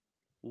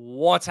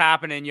What's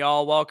happening,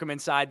 y'all? Welcome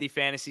inside the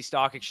Fantasy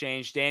Stock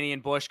Exchange. Danny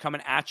and Bush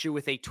coming at you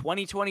with a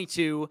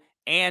 2022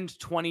 and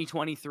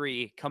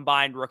 2023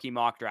 combined rookie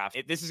mock draft.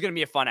 This is going to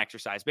be a fun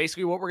exercise.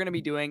 Basically, what we're going to be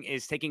doing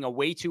is taking a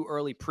way too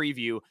early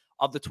preview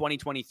of the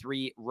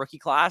 2023 rookie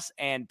class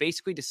and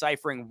basically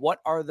deciphering what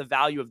are the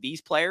value of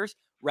these players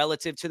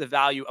relative to the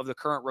value of the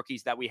current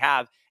rookies that we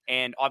have.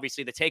 And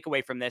obviously the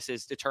takeaway from this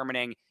is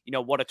determining,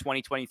 what a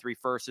 2023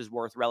 first is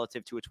worth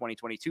relative to a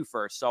 2022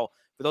 first. So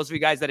for those of you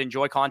guys that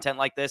enjoy content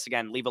like this,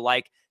 again, leave a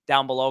like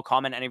down below,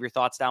 comment any of your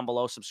thoughts down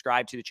below,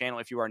 subscribe to the channel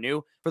if you are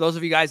new. For those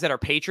of you guys that are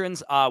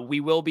patrons, we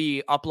will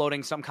be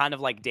uploading some kind of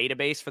like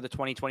database for the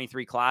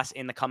 2023 class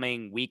in the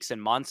coming weeks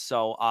and months.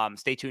 So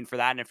stay tuned for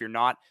that. And if you're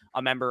not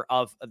a member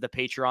of the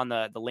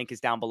Patreon, the link is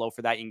down below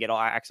for that. You can get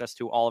access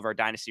to all of our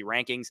Dynasty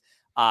rankings,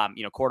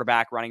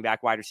 quarterback, running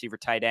back, wide receiver,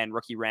 tight end,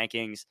 rookie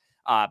rankings,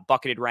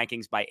 bucketed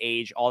rankings by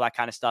age, all that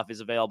kind of stuff is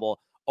available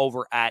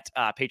over at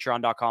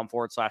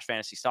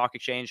patreon.com/fantasy stock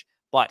exchange.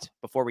 But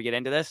before we get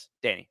into this,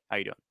 Danny, how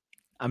you doing?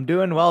 I'm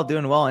doing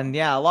well. And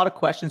yeah, a lot of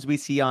questions we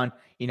see on,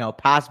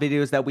 past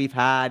videos that we've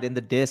had in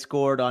the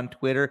Discord, on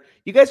Twitter.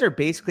 You guys are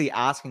basically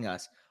asking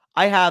us,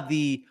 I have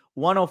the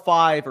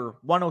 105 or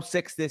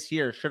 106 this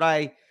year. Should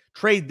I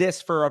trade this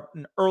for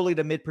an early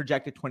to mid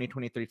projected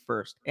 2023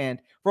 first? And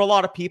for a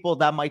lot of people,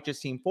 that might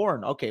just seem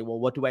foreign. Okay, well,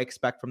 what do I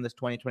expect from this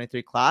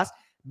 2023 class?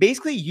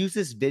 Basically use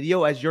this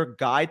video as your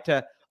guide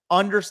to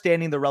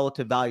understanding the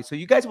relative value. So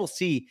you guys will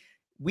see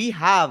we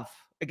have,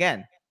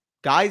 again,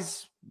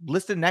 guys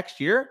listed next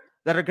year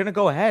that are going to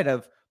go ahead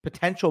of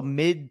potential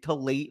mid to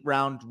late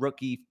round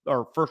rookie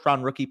or first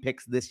round rookie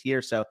picks this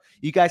year. So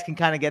you guys can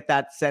kind of get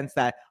that sense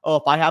that,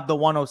 if I have the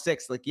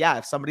 106, like, yeah,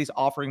 if somebody's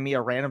offering me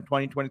a random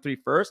 2023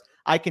 first,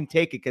 I can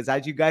take it. Because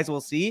as you guys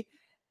will see,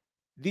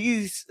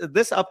 this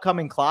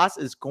upcoming class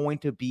is going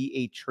to be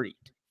a treat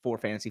for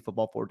fantasy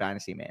football for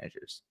dynasty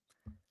managers.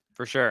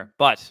 For sure.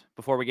 But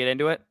before we get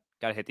into it,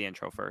 got to hit the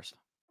intro first.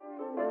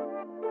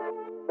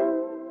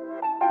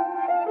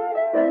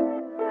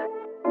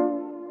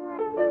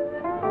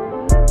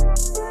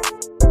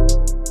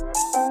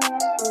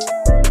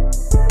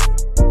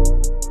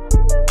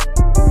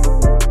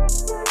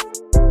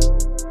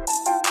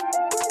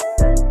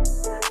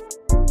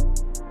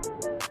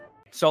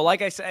 So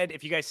like I said,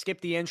 if you guys skip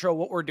the intro,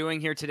 what we're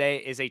doing here today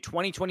is a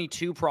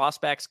 2022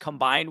 prospects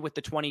combined with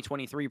the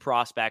 2023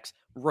 prospects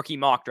rookie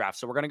mock draft.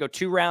 So we're going to go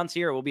 2 rounds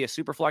here. It will be a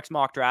super flex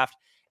mock draft.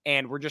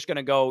 And we're just going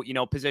to go,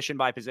 position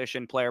by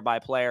position, player by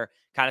player,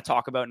 kind of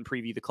talk about and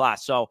preview the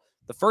class. So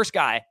the first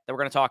guy that we're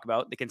going to talk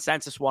about, the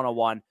consensus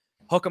 101,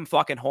 hook 'em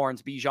fucking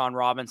horns, Bijan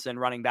Robinson,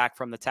 running back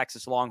from the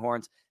Texas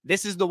Longhorns.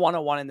 This is the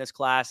 101 in this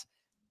class.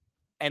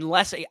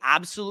 Unless a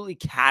absolutely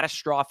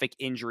catastrophic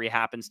injury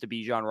happens to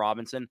Bijan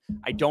Robinson,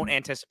 I don't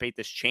anticipate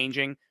this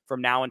changing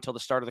from now until the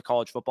start of the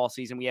college football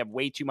season. We have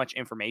way too much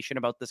information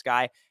about this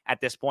guy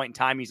at this point in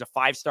time. He's a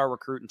 5-star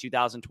recruit in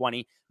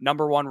 2020,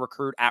 number 1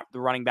 recruit at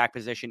the running back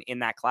position in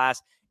that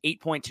class,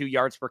 8.2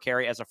 yards per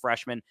carry as a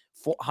freshman,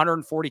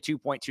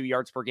 142.2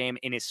 yards per game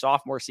in his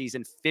sophomore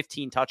season,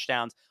 15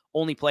 touchdowns,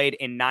 only played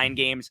in 9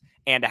 games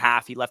and a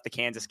half. He left the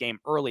Kansas game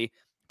early.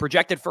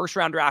 Projected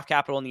first-round draft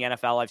capital in the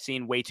NFL. I've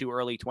seen way too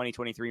early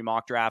 2023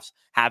 mock drafts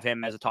have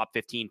him as a top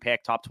 15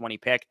 pick, top 20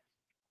 pick.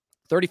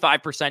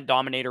 35%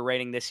 dominator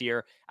rating this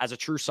year as a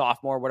true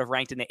sophomore, would have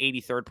ranked in the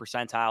 83rd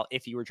percentile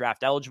if he were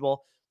draft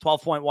eligible.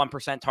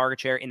 12.1%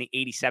 target share in the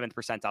 87th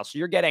percentile. So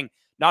you're getting,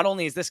 not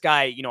only is this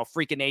guy, a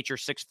freak of nature,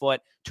 6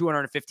 foot,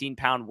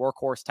 215-pound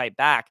workhorse type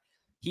back,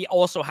 he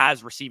also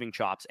has receiving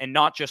chops and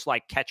not just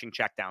like catching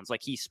checkdowns.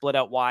 Like he split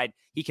out wide.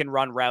 He can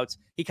run routes.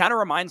 He kind of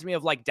reminds me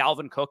of like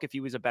Dalvin Cook if he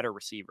was a better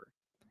receiver.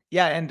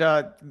 Yeah, and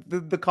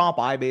the comp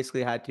I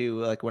basically had to,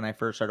 like, when I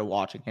first started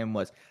watching him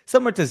was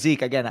similar to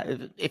Zeke.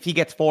 Again, if he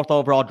gets 4th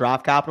overall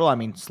draft capital, I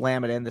mean,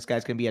 slam it in. This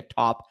guy's going to be a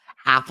top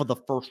half of the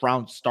first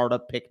round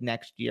startup pick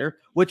next year,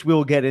 which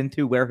we'll get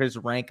into where his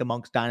rank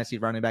amongst dynasty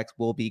running backs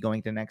will be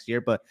going to next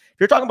year. But if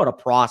you're talking about a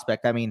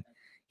prospect, I mean,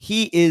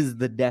 he is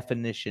the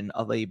definition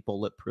of a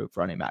bulletproof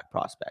running back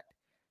prospect.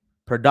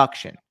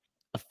 Production,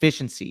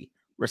 efficiency,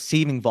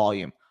 receiving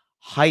volume,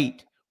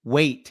 height,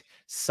 weight,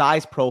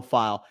 size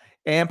profile,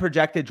 and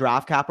projected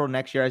draft capital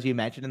next year, as you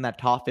mentioned, in that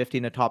top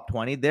 15 to top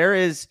 20. There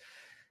is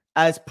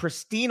as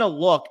pristine a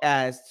look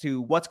as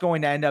to what's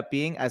going to end up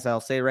being, as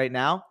I'll say right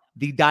now,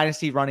 the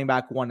dynasty running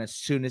back 1 as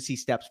soon as he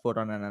steps foot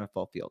on an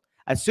NFL field.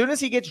 As soon as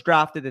he gets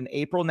drafted in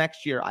April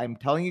next year, I'm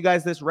telling you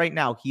guys this right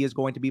now, he is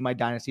going to be my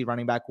dynasty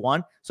running back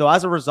 1. So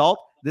as a result,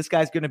 this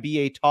guy's going to be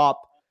a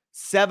top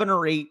 7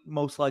 or 8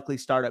 most likely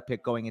startup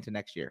pick going into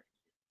next year.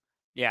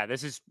 Yeah,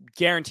 this is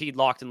guaranteed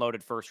locked and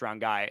loaded first round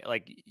guy.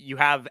 Like you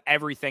have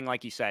everything,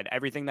 like you said,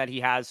 everything that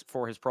he has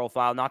for his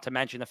profile, not to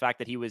mention the fact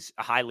that he was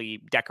a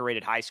highly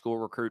decorated high school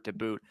recruit to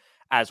boot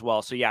as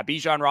well. So yeah,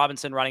 Bijan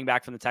Robinson, running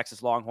back from the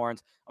Texas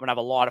Longhorns. I'm going to have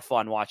a lot of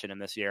fun watching him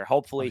this year.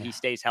 Hopefully he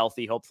stays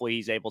healthy. Hopefully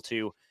he's able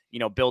to,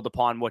 build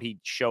upon what he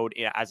showed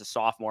as a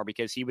sophomore,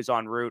 because he was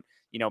en route.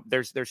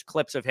 There's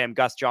clips of him,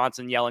 Gus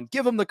Johnson yelling,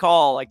 "Give him the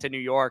call," like to New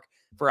York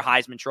for a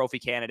Heisman Trophy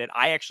candidate.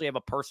 I actually have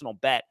a personal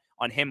bet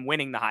on him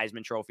winning the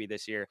Heisman Trophy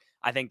this year,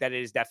 I think that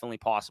it is definitely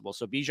possible.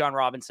 So Bijan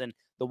Robinson,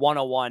 the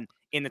 101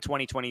 in the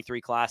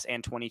 2023 class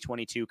and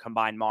 2022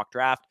 combined mock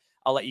draft.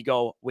 I'll let you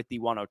go with the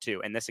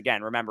 102. And this,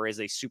 again, remember, is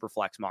a super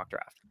flex mock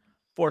draft.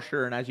 For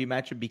sure. And as you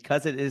mentioned,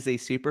 because it is a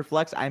super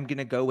flex, I'm going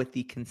to go with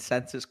the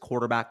consensus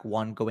quarterback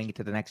one going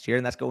into the next year.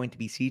 And that's going to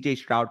be CJ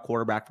Stroud,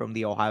 quarterback from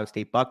the Ohio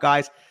State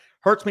Buckeyes.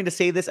 Hurts me to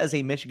say this as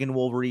a Michigan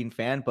Wolverine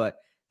fan, but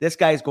this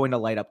guy is going to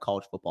light up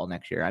college football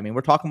next year. I mean,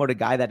 we're talking about a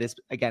guy that is,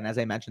 again, as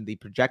I mentioned, the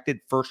projected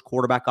first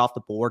quarterback off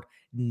the board,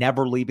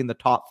 never leaving the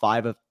top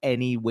 5 of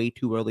any way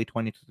too early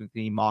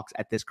 2023 mocks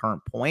at this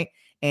current point.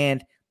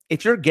 And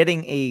if you're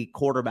getting a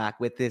quarterback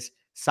with this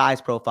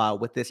size profile,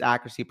 with this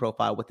accuracy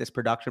profile, with this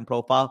production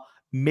profile,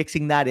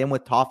 mixing that in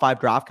with top 5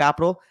 draft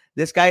capital,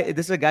 this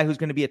is a guy who's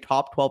going to be a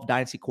top 12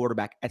 dynasty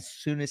quarterback as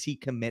soon as he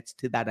commits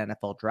to that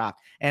NFL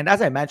draft. And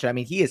as I mentioned, I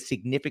mean, he is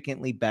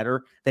significantly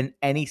better than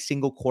any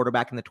single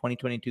quarterback in the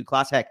 2022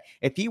 class. Heck,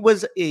 if he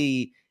was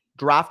a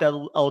draft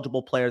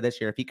eligible player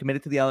this year, if he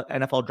committed to the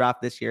NFL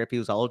draft this year, if he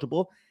was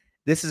eligible,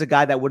 this is a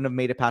guy that wouldn't have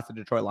made it past the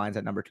Detroit Lions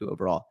at number 2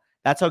 overall.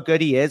 That's how good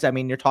he is. I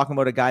mean, you're talking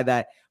about a guy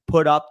that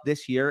put up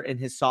this year in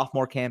his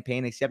sophomore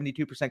campaign a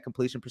 72%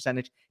 completion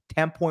percentage,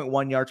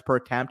 10.1 yards per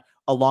attempt,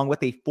 along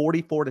with a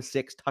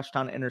 44-6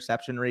 touchdown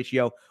interception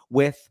ratio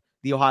with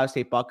the Ohio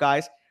State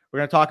Buckeyes. We're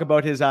going to talk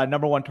about his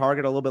number 1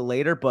 target a little bit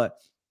later, but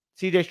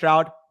CJ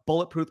Stroud,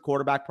 bulletproof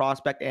quarterback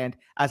prospect. And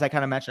as I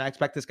kind of mentioned, I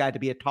expect this guy to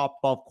be a top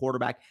 12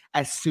 quarterback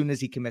as soon as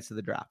he commits to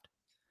the draft.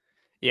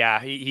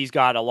 Yeah, he's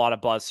got a lot of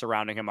buzz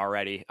surrounding him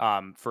already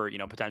for,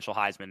 potential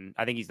Heisman.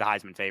 I think he's the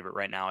Heisman favorite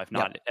right now, if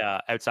not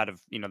outside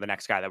of, the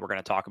next guy that we're going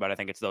to talk about. I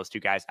think it's those two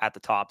guys at the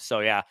top.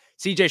 So, yeah,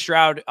 CJ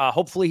Stroud,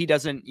 hopefully he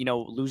doesn't,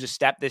 lose a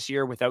step this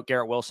year without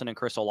Garrett Wilson and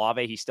Chris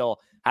Olave. He still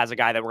has a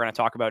guy that we're going to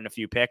talk about in a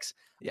few picks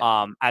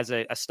as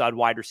a stud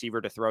wide receiver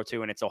to throw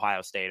to, and it's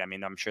Ohio State. I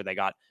mean, I'm sure they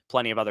got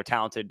plenty of other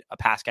talented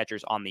pass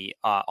catchers on the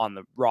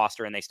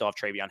roster, and they still have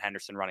TreVeyon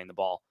Henderson running the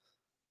ball.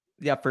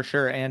 Yeah, for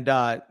sure. And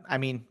I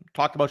mean,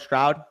 talked about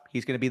Stroud.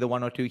 He's going to be the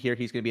 102 here.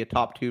 He's going to be a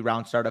top 2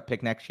 round startup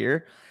pick next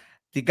year.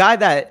 The guy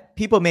that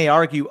people may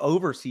argue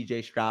over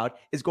CJ Stroud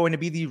is going to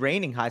be the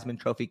reigning Heisman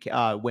Trophy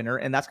winner,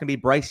 and that's going to be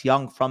Bryce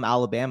Young from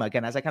Alabama.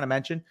 Again, as I kind of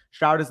mentioned,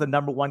 Stroud is the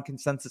number 1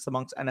 consensus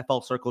amongst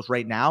NFL circles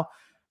right now.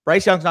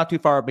 Bryce Young's not too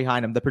far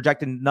behind him, the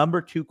projected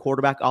number 2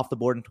 quarterback off the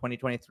board in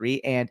 2023.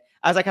 And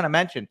as I kind of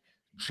mentioned,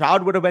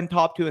 Stroud would have been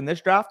top 2 in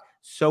this draft.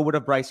 So would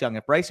have Bryce Young.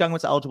 If Bryce Young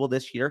was eligible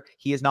this year,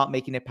 he is not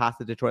making it past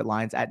the Detroit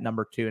Lions at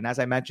number 2. And as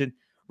I mentioned,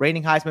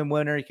 reigning Heisman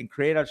winner, he can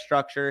create a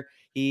structure.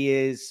 He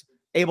is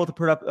able to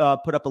put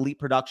up elite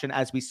production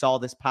as we saw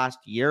this past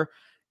year.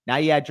 Now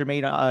you add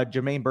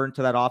Jermaine Burton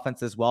to that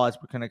offense as well, as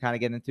we're going to kind of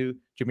get into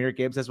Jahmyr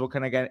Gibbs, as we'll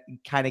kind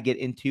of get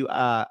into.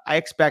 I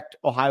expect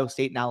Ohio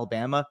State and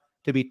Alabama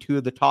to be 2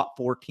 of the top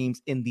 4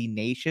 teams in the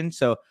nation.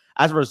 So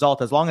as a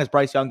result, as long as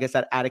Bryce Young gets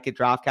that adequate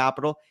draft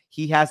capital,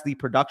 he has the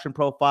production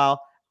profile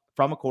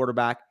from a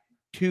quarterback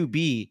to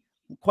be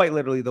quite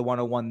literally the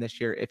 101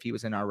 this year if he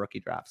was in our rookie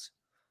drafts.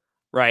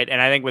 Right.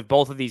 And I think with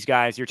both of these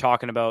guys, you're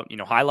talking about,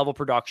 high level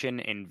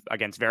production and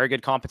against very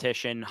good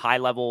competition, high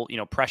level,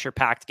 pressure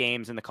packed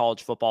games in the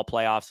college football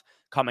playoffs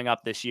coming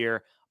up this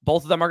year.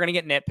 Both of them are going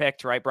to get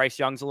nitpicked, right? Bryce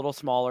Young's a little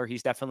smaller.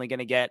 He's definitely going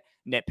to get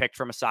nitpicked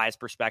from a size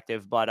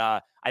perspective. But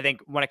I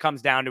think when it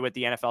comes down to it,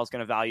 the NFL is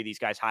going to value these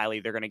guys highly.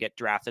 They're going to get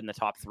drafted in the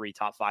top 3,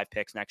 top 5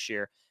 picks next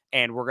year.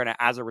 And we're going to,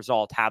 as a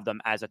result, have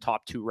them as a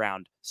top 2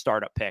 round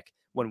startup pick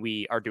when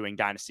we are doing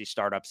dynasty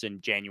startups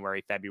in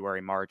January, February,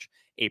 March,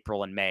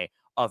 April, and May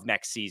of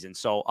next season.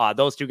 So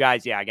those 2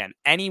 guys, again,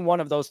 any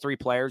one of those 3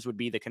 players would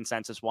be the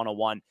consensus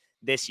 101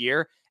 this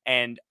year.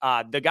 And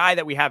the guy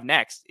that we have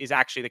next is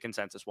actually the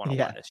consensus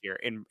 101 this year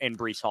in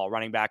Breece Hall,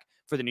 running back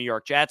for the New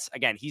York Jets.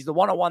 Again, he's the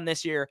 101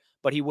 this year,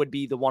 but he would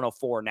be the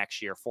 104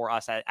 next year for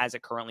us as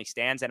it currently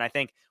stands. And I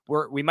think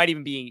we might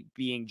even be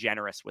being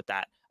generous with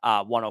that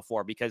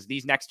 104, because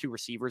these next 2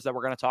 receivers that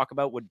we're going to talk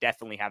about would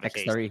definitely have a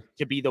case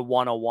to be the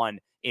 101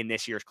 in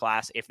this year's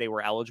class if they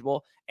were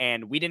eligible.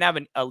 And we didn't have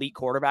an elite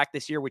quarterback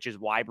this year, which is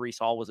why Breece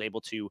Hall was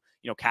able to,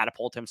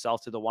 catapult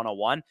himself to the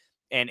 101.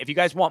 And if you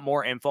guys want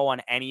more info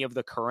on any of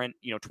the current,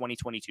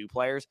 2022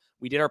 players,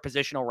 we did our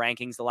positional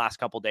rankings the last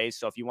couple days.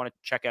 So if you want to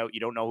check out, you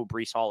don't know who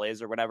Breece Hall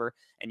is or whatever,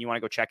 and you want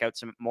to go check out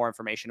some more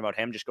information about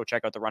him, just go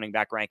check out the running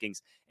back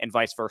rankings and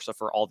vice versa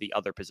for all the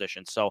other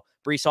positions. So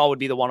Breece Hall would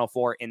be the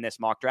 104 in this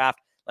mock draft.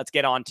 Let's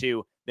get on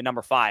to the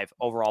number 5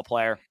 overall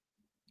player,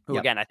 who,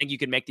 again, I think you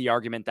could make the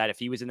argument that if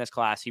he was in this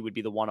class, he would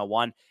be the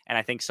 101. And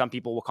I think some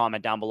people will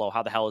comment down below,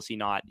 how the hell is he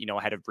not,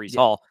 ahead of Breece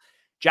Hall?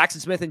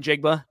 Jackson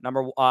Smith-Njigba,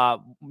 number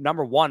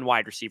 1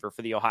 wide receiver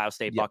for the Ohio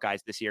State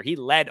Buckeyes this year. He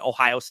led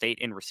Ohio State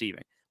in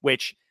receiving,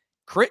 which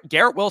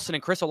Garrett Wilson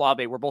and Chris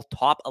Olave were both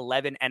top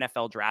 11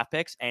 NFL draft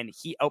picks, and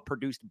he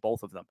outproduced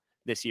both of them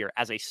this year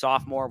as a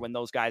sophomore when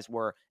those guys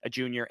were a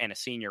junior and a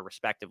senior,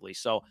 respectively.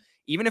 So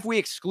even if we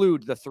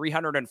exclude the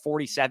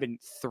 347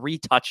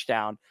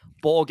 3-touchdown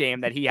bowl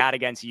game that he had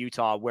against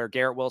Utah, where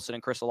Garrett Wilson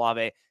and Chris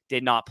Olave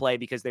did not play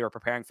because they were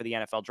preparing for the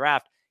NFL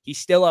draft, he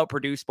still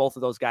outproduced both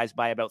of those guys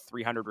by about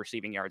 300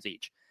 receiving yards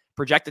each.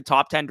 Projected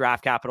top 10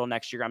 draft capital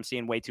next year. I'm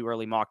seeing way too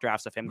early mock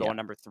drafts of him going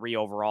number 3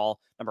 overall,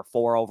 number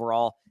 4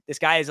 overall. This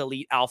guy is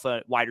elite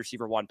alpha wide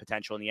receiver 1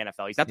 potential in the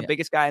NFL. He's not the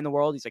biggest guy in the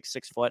world. He's like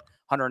 6 foot,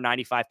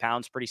 195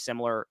 pounds, pretty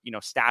similar,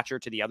 stature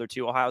to the other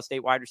 2 Ohio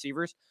State wide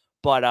receivers.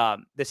 But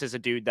this is a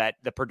dude that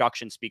the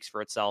production speaks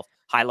for itself.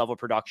 High level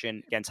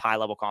production against high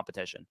level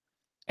competition.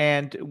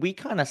 And we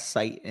kind of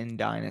cite in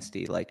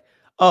Dynasty, like,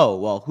 oh,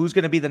 well, who's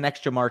going to be the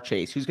next Jamar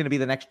Chase? Who's going to be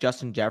the next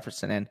Justin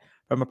Jefferson? And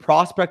from a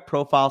prospect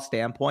profile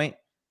standpoint,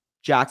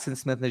 Jackson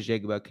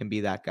Smith-Njigba can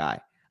be that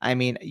guy. I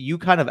mean, you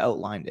kind of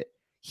outlined it.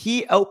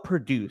 He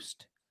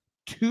outproduced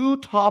 2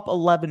 top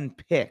 11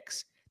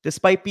 picks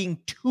despite being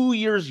 2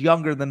 years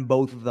younger than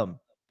both of them.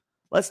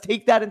 Let's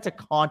take that into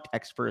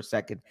context for a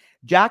second.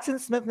 Jackson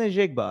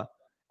Smith-Njigba,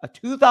 a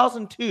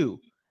 2002,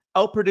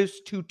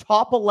 outproduced 2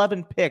 top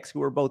 11 picks who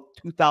were both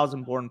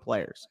 2000-born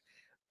players.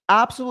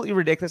 Absolutely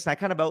ridiculous. And I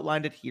kind of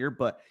outlined it here,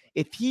 but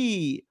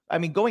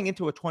going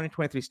into a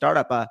 2023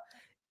 startup,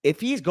 if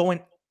he's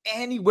going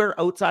anywhere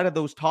outside of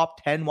those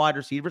top 10 wide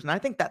receivers, and I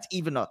think that's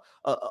even a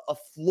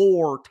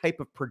floor type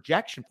of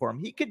projection for him,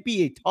 he could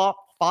be a top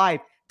 5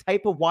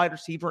 type of wide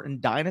receiver in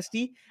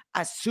Dynasty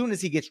as soon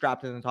as he gets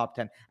drafted in the top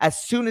 10,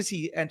 as soon as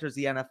he enters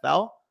the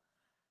NFL.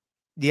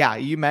 Yeah,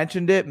 you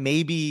mentioned it.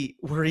 Maybe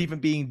we're even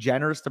being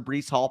generous to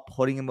Breece Hall,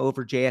 putting him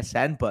over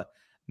JSN, but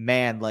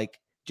man, like,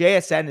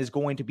 JSN is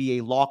going to be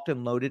a locked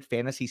and loaded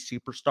fantasy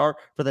superstar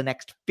for the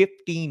next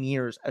 15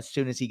 years as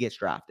soon as he gets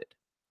drafted.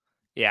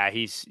 Yeah,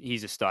 he's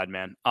a stud,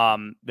 man.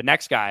 The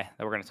next guy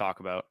that we're going to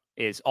talk about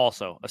is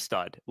also a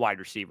stud wide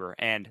receiver.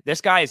 And this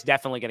guy is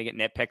definitely going to get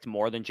nitpicked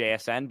more than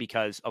JSN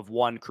because of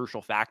one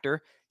crucial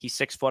factor. He's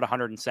 6 foot,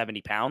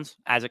 170 pounds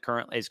as it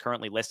is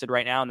currently listed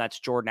right now. And that's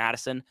Jordan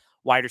Addison,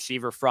 wide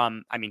receiver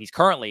from, he's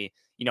currently,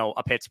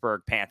 a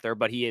Pittsburgh Panther,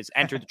 but he has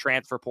entered the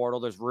transfer portal.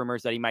 There's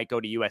rumors that he might go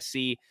to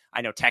USC.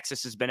 I know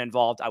Texas has been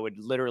involved. I would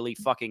literally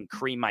fucking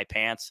cream my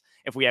pants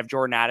if we have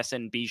Jordan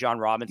Addison, Bijan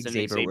Robinson,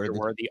 and Xavier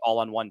Worthy all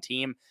on one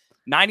team.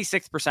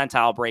 96th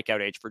percentile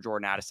breakout age for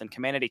Jordan Addison,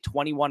 commanded a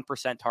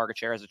 21% target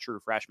share as a true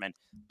freshman,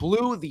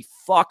 blew the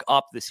fuck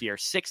up this year,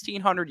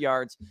 1,600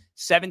 yards,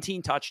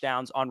 17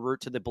 touchdowns en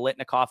route to the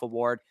Biletnikoff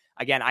Award.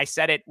 Again, I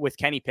said it with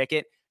Kenny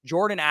Pickett.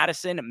 Jordan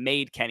Addison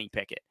made Kenny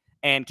Pickett,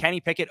 and Kenny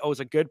Pickett owes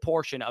a good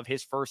portion of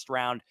his first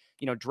round,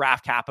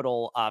 draft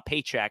capital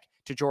paycheck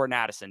to Jordan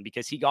Addison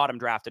because he got him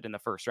drafted in the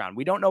first round.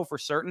 We don't know for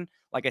certain.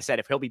 Like I said,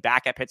 if he'll be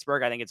back at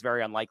Pittsburgh, I think it's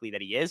very unlikely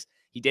that he is.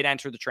 He did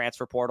enter the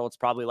transfer portal. It's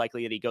probably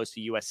likely that he goes to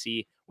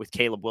USC with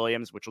Caleb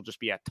Williams, which will just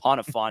be a ton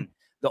of fun.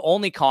 The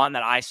only con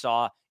that I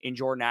saw in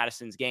Jordan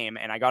Addison's game,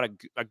 and I got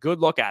a good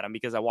look at him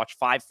because I watched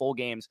 5 full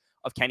games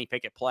of Kenny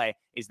Pickett play,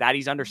 is that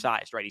he's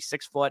undersized, right? He's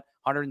 6 foot,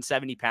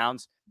 170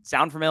 pounds.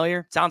 Sound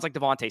familiar? Sounds like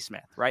Devontae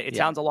Smith, right? It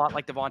sounds a lot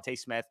like Devontae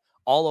Smith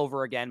all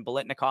over again.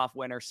 Biletnikoff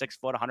winner, 6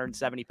 foot,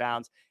 170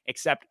 pounds,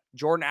 except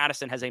Jordan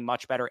Addison has a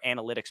much better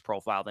analytics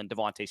profile than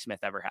Devontae Smith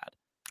ever had.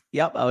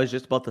 Yep, I was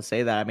just about to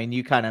say that. I mean,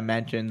 you kind of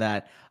mentioned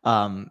that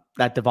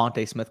that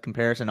Devontae Smith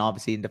comparison.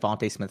 Obviously, in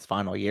Devontae Smith's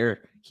final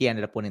year, he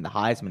ended up winning the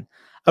Heisman.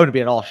 I wouldn't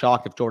be at all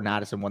shocked if Jordan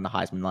Addison won the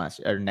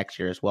Heisman next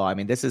year as well. I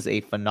mean, this is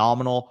a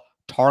phenomenal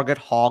target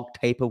hog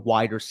type of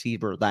wide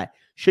receiver that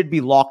should be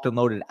locked and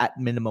loaded at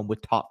minimum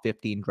with top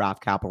 15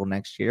 draft capital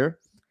next year.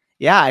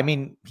 Yeah, I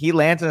mean, he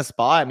lands in a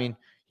spot. I mean,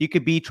 he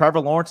could be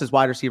Trevor Lawrence's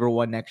wide receiver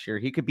 1 next year.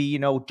 He could be,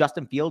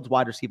 Justin Fields'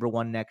 wide receiver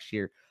 1 next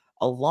year.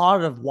 A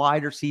lot of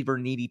wide receiver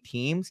needy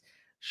teams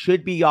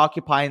should be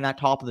occupying that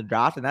top of the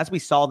draft. And as we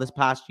saw this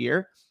past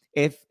year,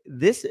 if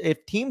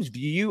teams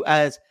view you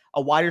as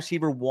a wide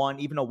receiver 1,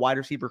 even a wide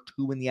receiver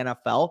 2 in the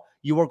NFL,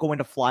 you are going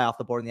to fly off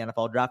the board in the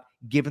NFL draft,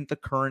 given the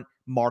current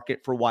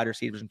market for wide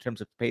receivers in terms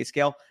of pay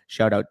scale.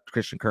 Shout out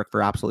Christian Kirk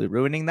for absolutely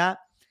ruining that.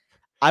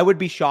 I would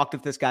be shocked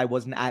if this guy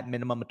wasn't at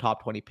minimum a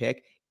top 20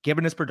 pick,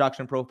 given his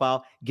production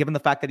profile, given the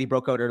fact that he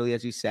broke out early,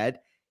 as you said.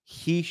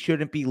 He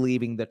shouldn't be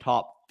leaving the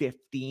top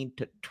 15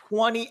 to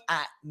 20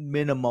 at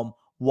minimum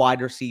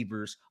wide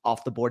receivers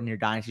off the board in your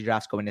dynasty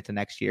drafts going into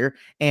next year.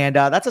 And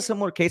that's a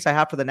similar case I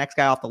have for the next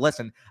guy off the list.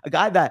 And a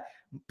guy that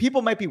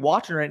people might be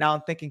watching right now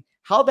and thinking,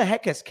 how the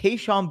heck has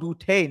Kayshon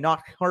Boutte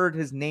not heard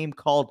his name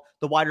called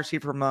the wide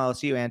receiver from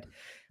LSU? And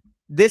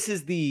this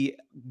is the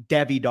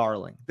Devi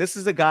darling. This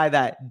is a guy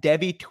that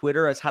Devi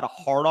Twitter has had a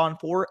hard on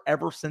for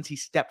ever since he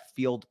stepped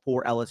field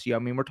for LSU. I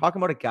mean, we're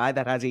talking about a guy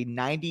that has a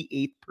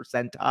 98th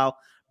percentile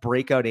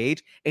breakout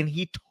age, and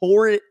he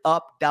tore it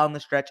up down the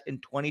stretch in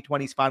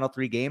 2020's final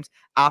 3 games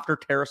after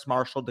Terrace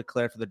Marshall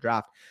declared for the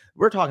draft.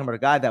 We're talking about a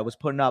guy that was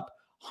putting up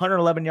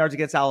 111 yards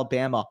against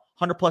Alabama,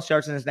 100 plus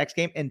yards in his next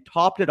game, and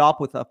topped it off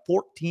with a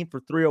 14 for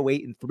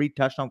 308 and 3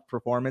 touchdown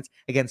performance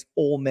against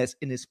Ole Miss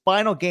in his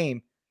final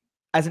game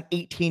as an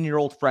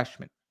 18-year-old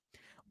freshman.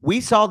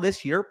 We saw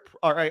this year,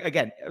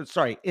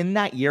 in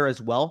that year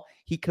as well,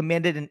 he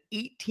commanded an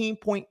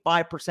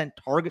 18.5%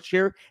 target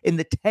share in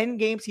the 10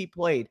 games he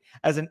played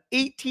as an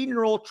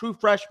 18-year-old true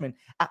freshman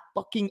at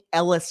fucking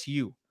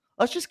LSU.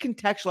 Let's just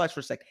contextualize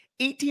for a sec.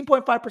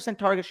 18.5%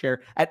 target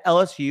share at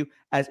LSU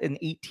as an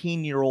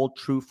 18-year-old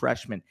true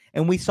freshman.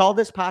 And we saw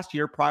this past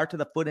year prior to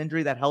the foot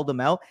injury that held him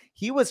out.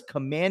 He was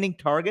commanding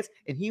targets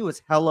and he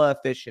was hella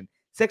efficient.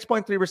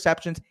 6.3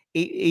 receptions,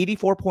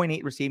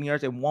 84.8 receiving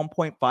yards, and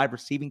 1.5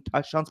 receiving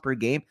touchdowns per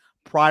game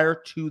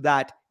prior to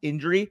that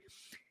injury.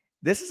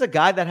 This is a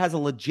guy that has a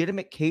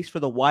legitimate case for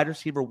the wide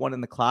receiver one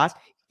in the class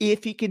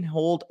if he can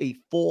hold a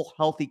full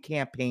healthy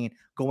campaign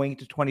going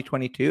into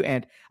 2022.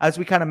 And as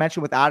we kind of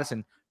mentioned with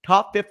Addison,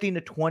 top 15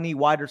 to 20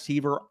 wide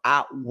receiver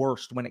at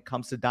worst when it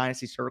comes to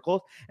dynasty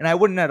circles. And I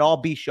wouldn't at all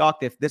be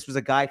shocked if this was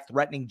a guy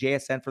threatening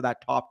JSN for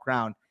that top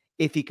crown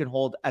if he can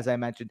hold, as I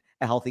mentioned,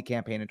 a healthy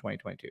campaign in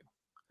 2022.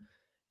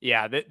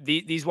 Yeah,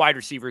 these wide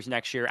receivers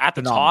next year at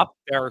the Phenomenal. top,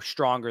 they're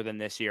stronger than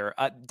this year.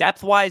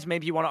 Depth-wise,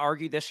 maybe you want to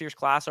argue this year's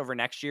class over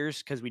next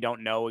year's because we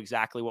don't know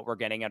exactly what we're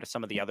getting out of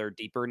some of the other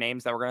deeper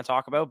names that we're going to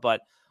talk about.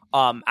 But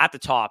at the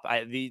top,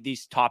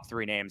 these top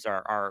three names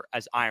are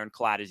as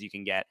ironclad as you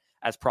can get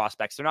as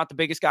prospects. They're not the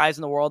biggest guys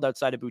in the world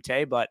outside of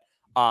Boutte, but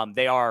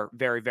they are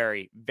very,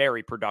 very,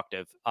 very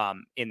productive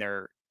in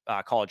their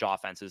college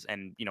offenses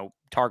and,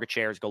 target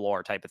shares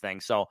galore type of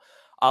thing. So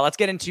let's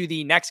get into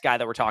the next guy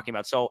that we're talking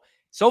about.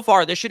 So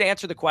far, this should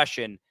answer the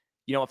question,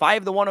 if I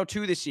have the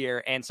 102 this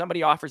year and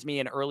somebody offers me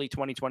an early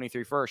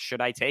 2023 first,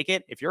 should I take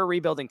it? If you're a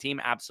rebuilding team,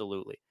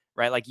 absolutely,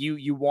 right? Like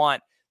you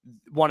want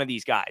one of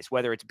these guys,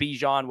 whether it's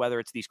Bijan, whether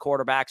it's these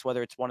quarterbacks,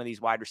 whether it's one of these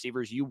wide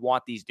receivers, you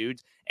want these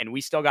dudes. And we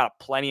still got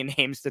plenty of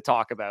names to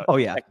talk about. Oh,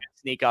 yeah. That can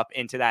sneak up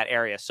into that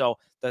area. So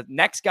the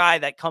next guy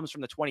that comes from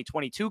the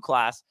 2022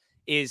 class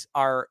is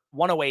our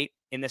 108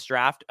 in this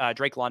draft,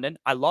 Drake London.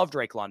 I love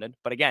Drake London,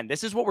 but again,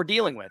 this is what we're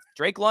dealing with.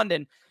 Drake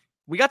London,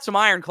 we got some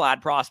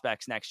ironclad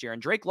prospects next year,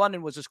 and Drake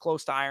London was as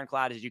close to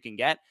ironclad as you can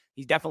get.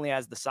 He definitely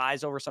has the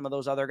size over some of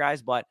those other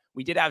guys, but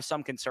we did have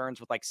some concerns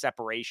with like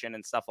separation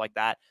and stuff like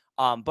that.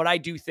 But I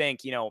do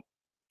think,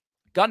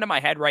 gun to my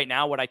head right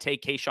now, would I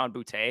take Kayshon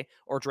Boutte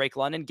or Drake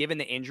London? Given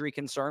the injury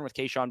concern with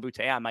Kayshon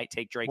Boutte, I might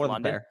take Drake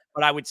London,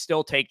 but I would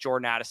still take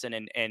Jordan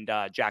Addison and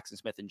Jackson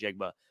Smith and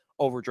Jigba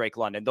over Drake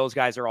London. Those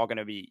guys are all going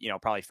to be,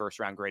 probably first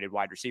round graded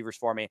wide receivers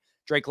for me.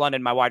 Drake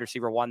London, my wide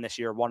receiver one this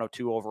year,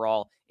 102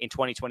 overall in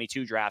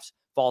 2022 drafts,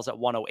 falls at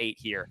 108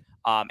 here.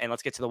 And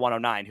let's get to the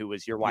 109, who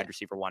was your wide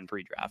receiver one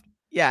pre-draft.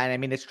 Yeah, and I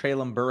mean, it's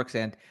Treylon Burks,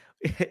 and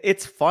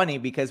it's funny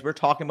because we're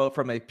talking about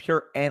from a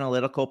pure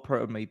analytical,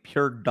 from a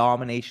pure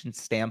domination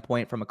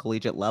standpoint from a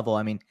collegiate level.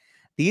 I mean,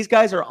 these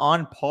guys are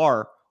on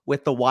par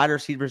with the wide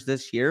receivers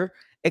this year,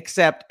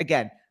 except,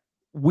 again,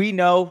 we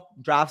know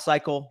draft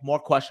cycle, more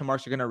question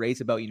marks are going to raise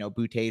about,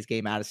 Boutte's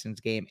game, Addison's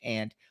game,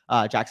 and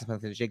Jackson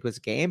Smith and Jigba's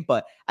game.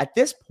 But at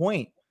this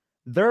point,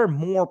 they're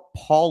more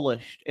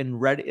polished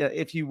and ready,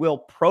 if you will,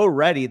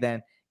 pro-ready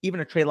than even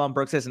a Treylon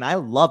Burks is. And I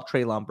love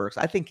Treylon Burks.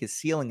 I think his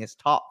ceiling is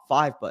top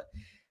 5, but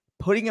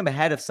putting him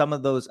ahead of some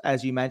of those,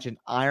 as you mentioned,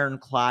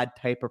 ironclad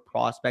type of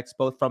prospects,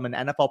 both from an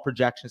NFL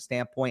projection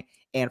standpoint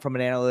and from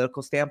an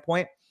analytical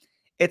standpoint,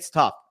 it's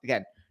tough.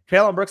 Again,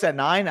 Treylon Burks at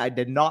 9, I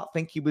did not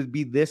think he would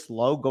be this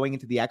low going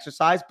into the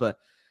exercise, but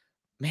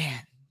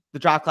man, the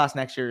draft class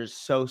next year is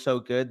so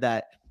good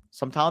that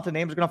some talented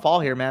names are going to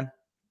fall here, man.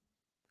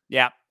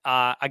 Yeah.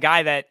 A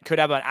guy that could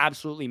have an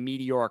absolutely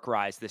meteoric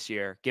rise this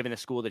year, given the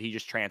school that he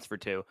just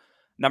transferred to.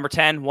 Number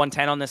 10,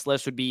 110 on this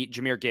list would be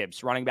Jahmyr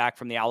Gibbs, running back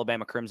from the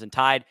Alabama Crimson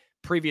Tide.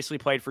 Previously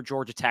played for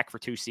Georgia Tech for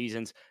 2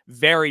 seasons.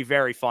 Very,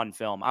 very fun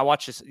film. I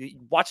watch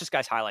this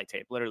guy's highlight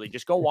tape. Literally,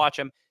 just go watch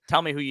him.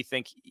 Tell me who you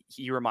think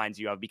he reminds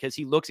you of, because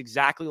he looks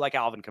exactly like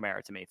Alvin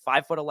Kamara to me.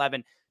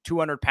 5'11",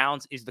 200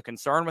 pounds is the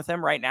concern with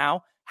him right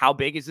now. How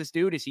big is this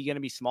dude? Is he going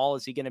to be small?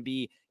 Is he going to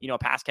be, a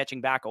pass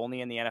catching back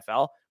only in the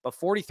NFL? But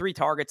 43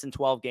 targets in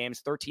 12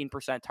 games,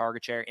 13%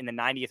 target share in the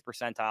 90th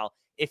percentile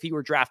if he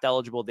were draft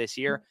eligible this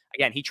year.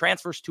 Again, he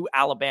transfers to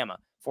Alabama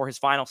for his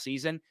final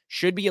season.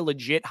 Should be a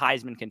legit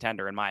Heisman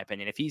contender, in my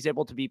opinion. If he's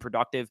able to be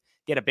productive,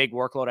 get a big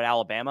workload at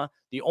Alabama,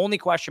 the only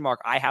question mark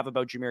I have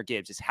about Jahmyr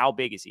Gibbs is how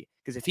big is he?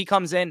 Because if he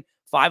comes in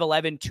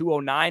 5'11",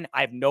 209,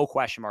 I have no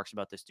question marks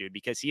about this dude,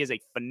 because he is a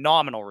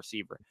phenomenal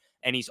receiver.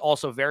 And he's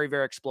also very,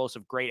 very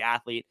explosive, great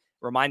athlete.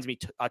 Reminds me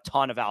a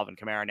ton of Alvin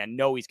Kamara. And I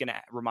know he's going to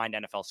remind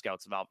NFL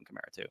scouts of Alvin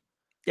Kamara too.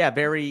 Yeah,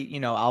 very,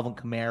 Alvin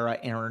Kamara,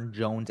 Aaron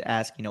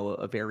Jones-esque,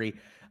 a very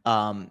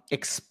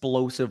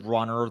explosive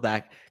runner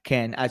that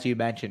can, as you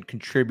mentioned,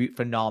 contribute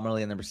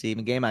phenomenally in the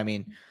receiving game. I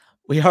mean,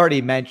 we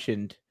already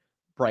mentioned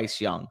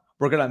Bryce Young.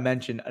 We're going to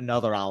mention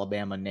another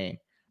Alabama name.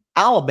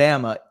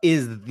 Alabama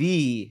is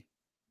the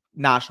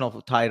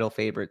national title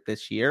favorite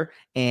this year,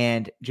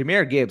 and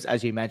Jahmyr Gibbs,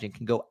 as you mentioned,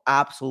 can go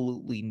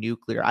absolutely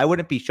nuclear. I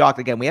wouldn't be shocked.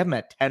 Again, we have him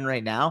at 10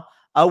 right now.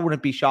 I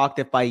wouldn't be shocked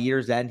if by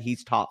year's end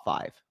he's top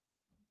 5.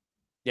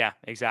 Yeah,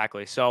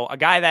 exactly. So a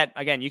guy that,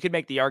 again, you could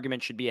make the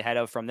argument should be ahead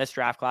of from this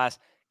draft class,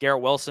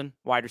 Garrett Wilson,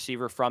 wide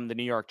receiver from the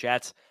New York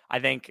Jets. I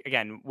think,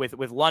 again, with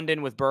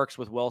London, with Burks,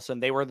 with Wilson,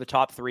 they were the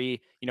top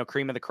 3,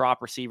 cream of the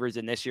crop receivers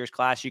in this year's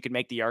class. You could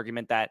make the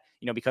argument that,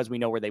 because we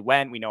know where they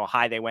went, we know how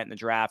high they went in the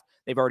draft,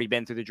 they've already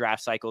been through the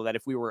draft cycle, that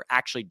if we were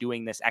actually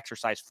doing this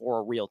exercise for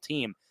a real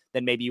team,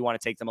 then maybe you want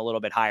to take them a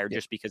little bit higher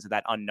just because of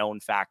that unknown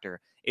factor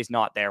is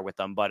not there with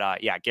them.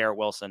 But yeah, Garrett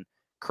Wilson,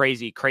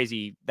 crazy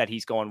that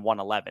he's going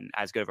 111,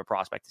 as good of a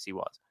prospect as he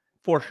was.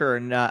 For sure.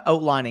 And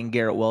outlining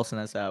Garrett Wilson,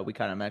 as we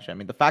kind of mentioned, I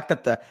mean, the fact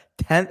that the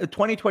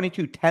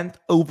 2022 10th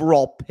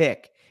overall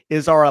pick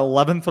is our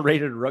 11th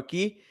rated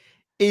rookie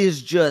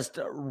is just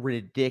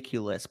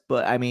ridiculous.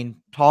 But I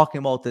mean, talking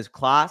about this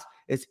class,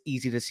 it's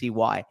easy to see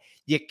why.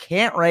 You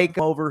can't rank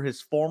him over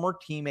his former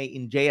teammate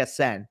in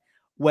JSN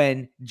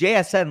when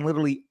JSN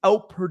literally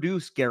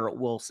outproduced Garrett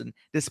Wilson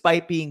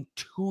despite being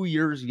 2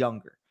 years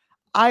younger.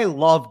 I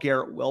love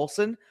Garrett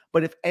Wilson,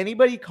 but if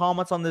anybody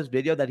comments on this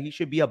video that he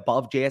should be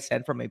above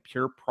JSN from a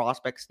pure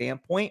prospect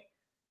standpoint,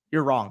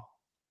 you're wrong.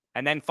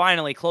 And then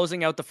finally,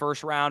 closing out the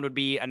first round would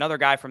be another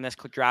guy from this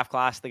draft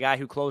class. The guy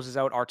who closes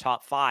out our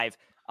top five,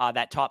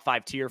 that top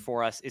five tier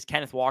for us, is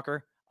Kenneth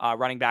Walker,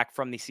 running back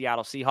from the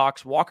Seattle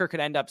Seahawks. Walker could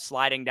end up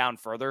sliding down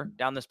further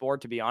down this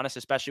board, to be honest,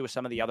 especially with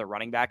some of the other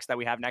running backs that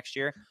we have next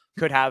year.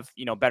 Could have,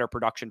 better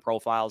production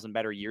profiles and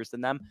better years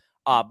than them.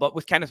 But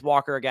with Kenneth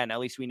Walker, again, at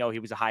least we know he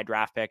was a high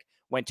draft pick,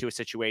 went to a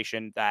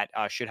situation that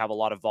should have a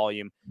lot of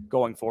volume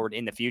going forward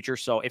in the future.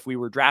 So if we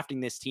were drafting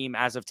this team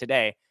as of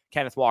today,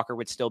 Kenneth Walker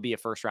would still be a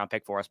first-round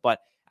pick for us. But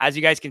as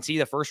you guys can see,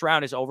 the first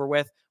round is over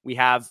with. We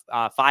have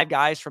 5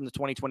 guys from the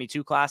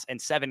 2022 class and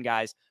 7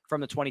 guys from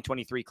the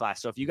 2023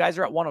 class. So if you guys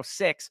are at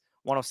 106,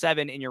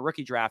 107 in your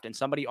rookie draft and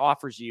somebody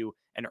offers you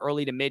an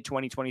early to mid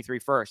 2023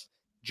 first,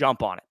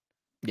 jump on it.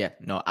 Yeah,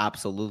 no,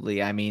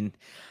 absolutely. I mean,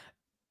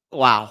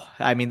 wow.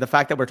 I mean, the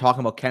fact that we're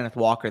talking about Kenneth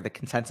Walker, the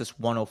consensus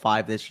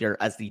 105 this year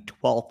as the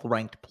 12th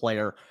ranked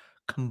player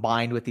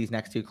combined with these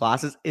next two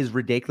classes is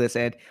ridiculous.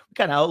 And we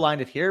kind of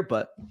outlined it here,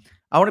 but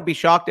I wouldn't be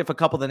shocked if a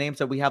couple of the names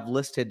that we have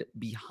listed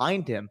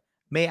behind him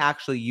may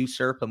actually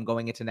usurp him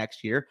going into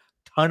next year.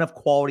 Ton of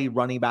quality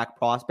running back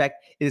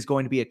prospect. It is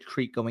going to be a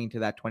treat going into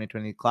that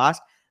 2020 class.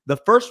 The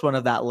first one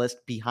of that list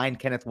behind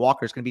Kenneth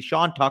Walker is going to be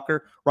Sean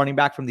Tucker, running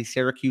back from the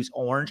Syracuse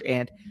Orange.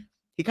 And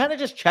he kind of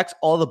just checks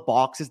all the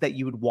boxes that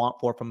you would want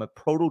from a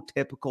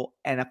prototypical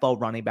NFL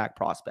running back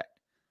prospect.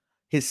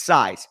 His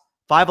size,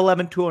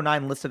 5'11",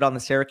 209 listed on the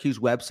Syracuse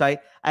website.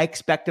 I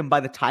expect him by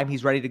the time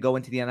he's ready to go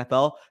into the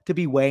NFL to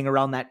be weighing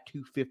around that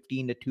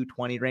 215 to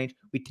 220 range.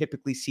 We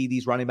typically see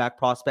these running back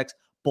prospects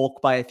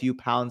bulk by a few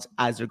pounds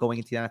as they're going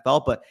into the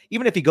NFL. But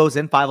even if he goes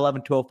in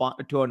 5'11",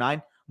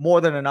 209,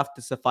 more than enough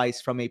to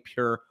suffice from a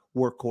pure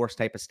workhorse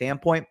type of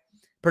standpoint.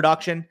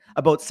 Production,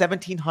 about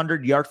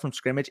 1,700 yards from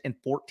scrimmage and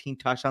 14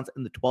 touchdowns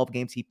in the 12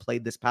 games he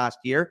played this past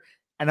year.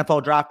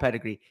 NFL draft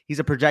pedigree. He's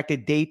a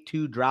projected day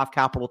 2 draft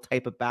capital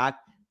type of back,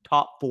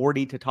 top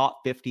 40 to top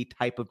 50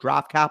 type of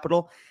draft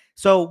capital.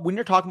 So when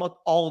you're talking about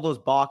all of those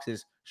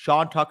boxes,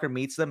 Sean Tucker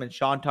meets them, and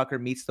Sean Tucker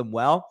meets them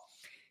well.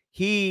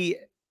 He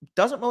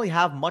doesn't really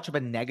have much of a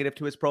negative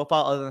to his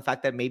profile other than the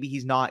fact that maybe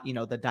he's not,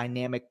 the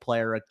dynamic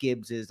player a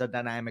Gibbs is, the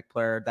dynamic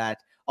player that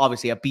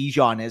obviously a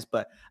Bijan is.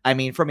 But I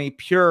mean, from a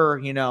pure,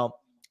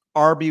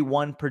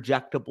 RB1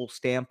 projectable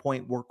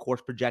standpoint, workhorse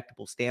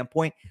projectable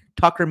standpoint,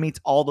 Tucker meets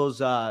all those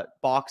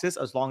boxes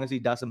as long as he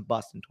doesn't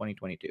bust in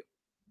 2022.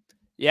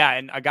 Yeah,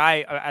 and a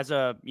guy as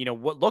a,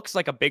 what looks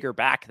like a bigger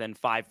back than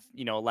 5'11",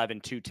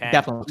 210.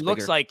 Definitely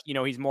looks like,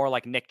 he's more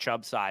like Nick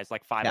Chubb size,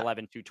 like 5'11",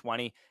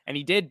 220. And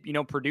he did,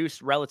 produce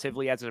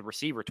relatively as a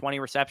receiver, 20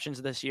 receptions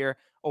this year,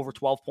 over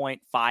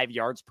 12.5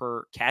 yards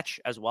per catch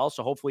as well.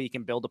 So hopefully he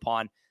can build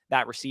upon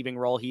that receiving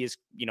role. He is,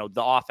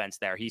 the offense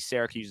there. He's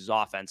Syracuse's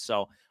offense.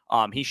 So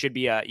he should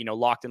be a,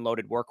 locked and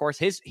loaded workhorse.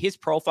 His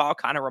profile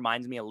kind of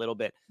reminds me a little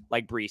bit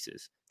like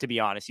Brees's, to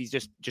be honest. He's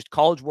just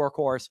college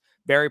workhorse,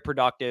 very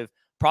productive.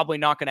 Probably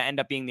not going to end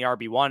up being the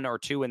RB1 or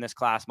 2 in this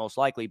class, most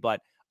likely, but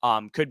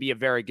could be a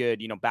very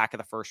good, back of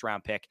the first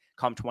round pick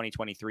come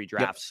 2023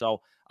 draft. Yep.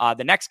 So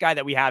the next guy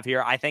that we have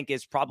here, I think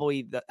is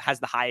probably has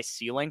the highest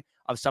ceiling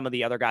of some of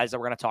the other guys that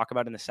we're going to talk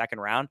about in the second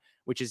round,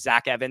 which is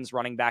Zach Evans,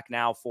 running back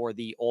now for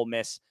the Ole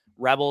Miss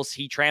Rebels.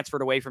 He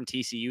transferred away from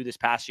TCU this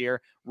past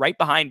year, right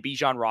behind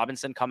Bijan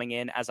Robinson coming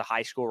in as a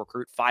high school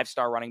recruit,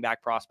 5-star running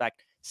back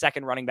prospect,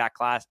 second running back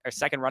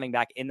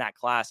in that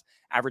class,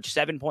 averaged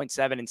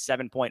 7.7 and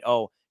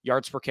 7.0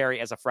 yards per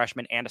carry as a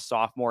freshman and a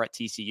sophomore at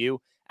TCU,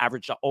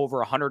 averaged over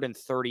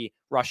 130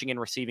 rushing and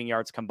receiving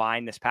yards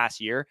combined this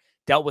past year,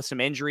 dealt with some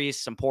injuries,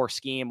 some poor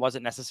scheme,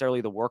 wasn't necessarily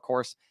the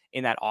workhorse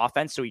in that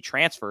offense. So he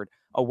transferred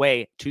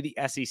away to the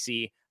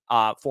SEC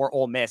for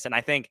Ole Miss. And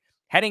I think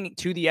heading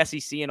to the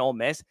SEC and Ole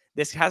Miss,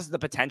 this has the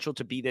potential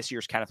to be this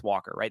year's Kenneth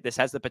Walker, right? This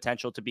has the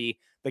potential to be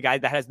the guy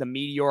that has the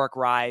meteoric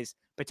rise,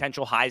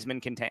 potential Heisman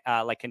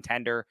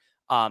contender,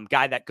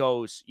 guy that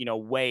goes,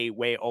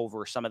 way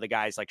over some of the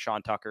guys like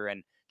Sean Tucker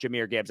and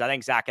Jahmyr Gibbs. I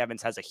think Zach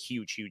Evans has a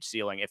huge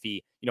ceiling if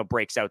he,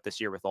 breaks out this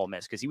year with Ole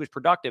Miss, because he was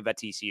productive at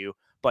TCU,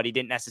 but he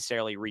didn't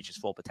necessarily reach his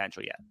full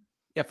potential yet.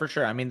 Yeah, for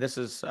sure. I mean, this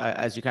is,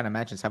 as you kind of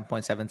mentioned,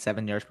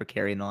 7.77 yards per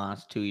carry in the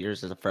last 2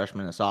 years as a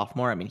freshman and a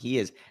sophomore. I mean, he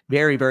is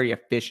very, very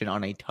efficient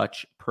on a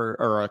touch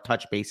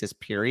basis,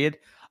 period.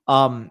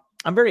 I'm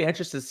very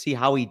interested to see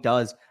how he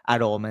does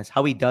at Ole Miss,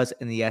 how he does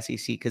in the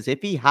SEC, because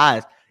if he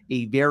has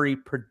a very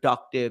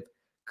productive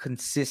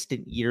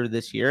consistent year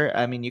this year.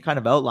 I mean, you kind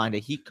of outlined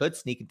it. He could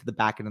sneak into the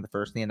back end of the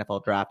first in the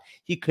NFL draft.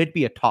 He could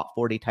be a top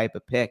 40 type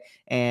of pick.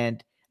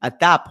 And at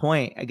that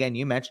point, again,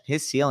 you mentioned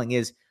his ceiling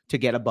is to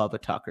get above a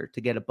Tucker,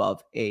 to get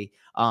above a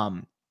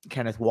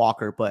Kenneth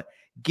Walker. But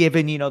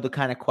given, the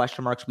kind of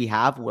question marks we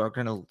have, we're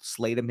going to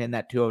slate him in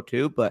that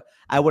 202. But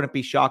I wouldn't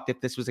be shocked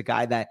if this was a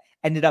guy that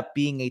ended up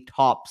being a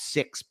top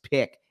 6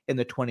 pick in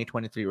the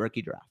 2023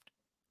 rookie draft.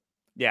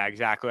 Yeah,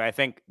 exactly. I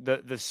think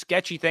the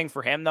sketchy thing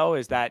for him, though,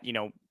 is that,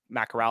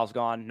 Matt Corral's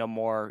gone, no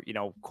more,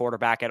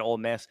 quarterback at Ole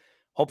Miss.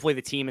 Hopefully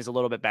the team is a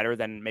little bit better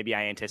than maybe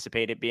I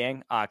anticipate it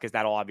being, because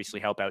that'll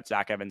obviously help out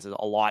Zach Evans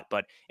a lot.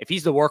 But if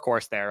he's the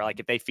workhorse there, like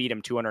if they feed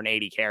him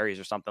 280 carries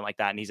or something like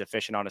that, and he's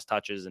efficient on his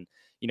touches and,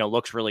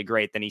 looks really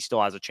great, then he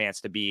still has a chance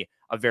to be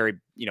a very,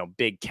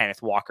 big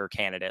Kenneth Walker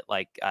candidate,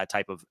 like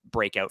type of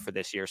breakout for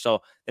this year.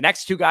 So the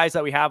next two guys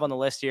that we have on the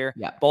list here,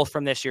 both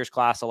from this year's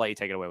class, I'll let you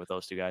take it away with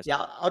those two guys.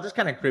 Yeah, I'll just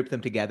kind of group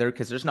them together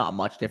because there's not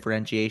much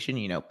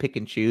differentiation. Pick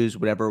and choose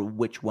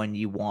which one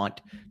you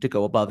want to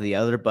go above the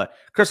other. But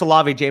Chris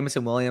Olave,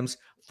 Jameson Williams,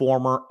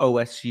 former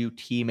OSU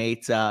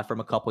teammates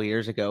from a couple of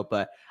years ago.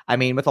 But I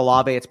mean, with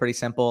Olave, it's pretty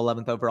simple.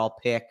 11th overall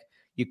pick.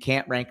 You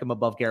can't rank him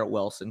above Garrett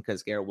Wilson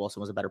because Garrett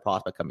Wilson was a better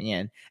prospect coming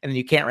in. And then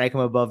you can't rank him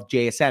above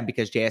JSN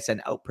because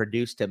JSN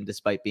outproduced him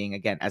despite being,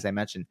 again, as I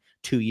mentioned,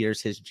 2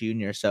 years his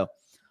junior. So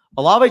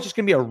Olave is just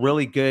going to be a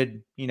really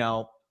good,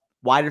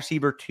 wide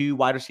receiver 2,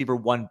 wide receiver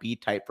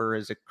 1B type for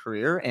his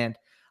career. And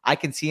I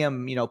can see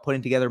him,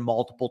 putting together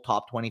multiple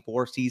top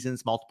 24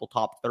 seasons, multiple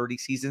top 30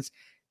 seasons.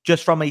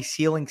 Just from a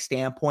ceiling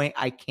standpoint,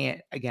 I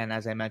can't, again,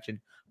 as I mentioned,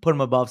 put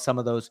him above some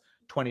of those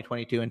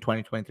 2022 and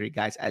 2023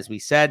 guys, as we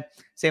said.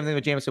 Same thing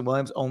with Jameson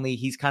Williams, only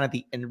he's kind of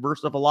the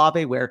inverse of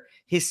Olave, where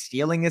his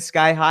ceiling is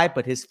sky high,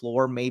 but his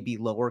floor may be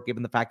lower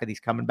given the fact that he's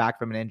coming back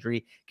from an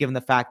injury, given the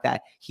fact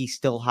that he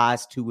still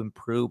has to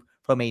improve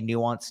from a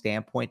nuanced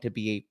standpoint to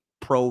be a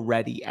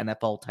pro-ready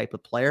NFL type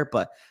of player.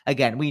 But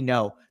again, we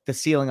know the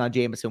ceiling on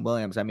Jameson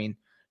Williams. I mean,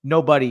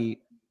 nobody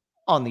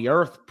on the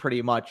earth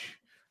pretty much,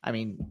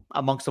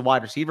 amongst the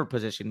wide receiver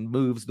position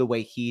moves the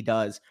way he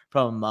does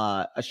from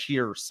a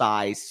sheer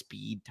size,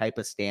 speed type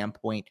of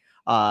standpoint.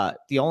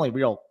 The only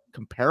real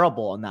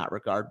comparable in that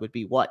regard would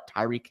be what?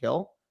 Tyreek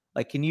Hill?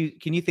 Like, can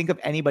you think of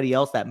anybody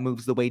else that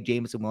moves the way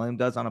Jameson Williams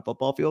does on a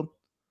football field?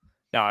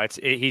 No,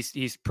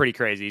 he's pretty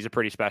crazy. He's a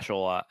pretty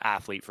special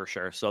athlete for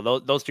sure.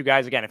 So those two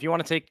guys, again, if you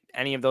want to take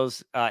any of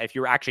those, if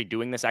you're actually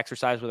doing this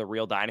exercise with a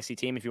real dynasty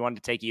team, if you wanted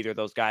to take either of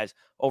those guys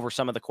over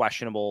some of the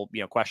questionable,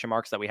 question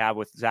marks that we have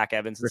with Zach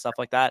Evans and stuff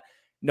like that,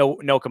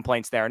 no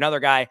complaints there. Another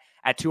guy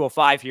at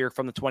 205 here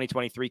from the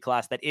 2023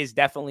 class that is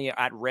definitely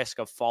at risk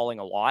of falling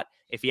a lot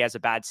if he has a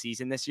bad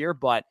season this year,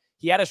 but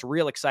he had us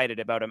real excited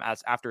about him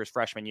after his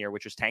freshman year,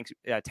 which was Tank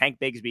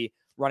Bigsby,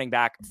 running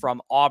back from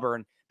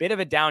Auburn. Bit of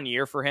a down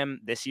year for him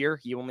this year.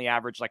 He only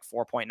averaged like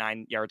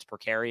 4.9 yards per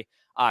carry.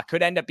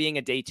 Could end up being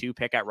a day 2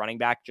 pick at running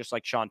back, just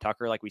like Sean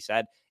Tucker, like we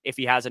said, if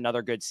he has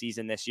another good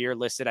season this year,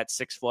 listed at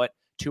 6 foot,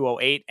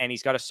 208, and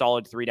he's got a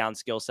solid 3-down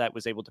skill set,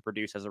 was able to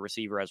produce as a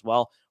receiver as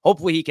well.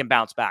 Hopefully he can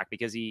bounce back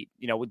because he,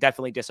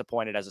 definitely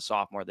disappointed as a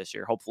sophomore this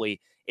year.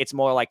 Hopefully it's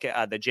more like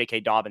the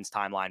J.K. Dobbins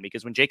timeline,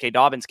 because when J.K.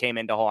 Dobbins came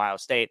into Ohio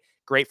State,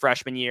 great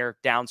freshman year,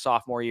 down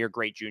sophomore year,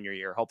 great junior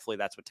year. Hopefully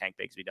that's what Tank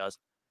Bigsby does.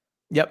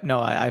 Yep. No,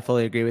 I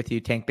fully agree with you.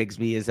 Tank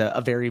Bigsby is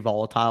a very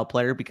volatile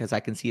player because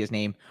I can see his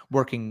name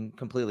working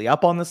completely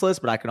up on this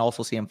list, but I can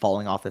also see him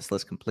falling off this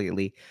list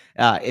completely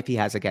if he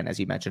has, again,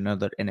 as you mentioned,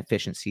 another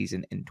inefficient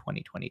season in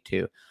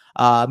 2022.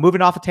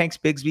 Moving off of Tank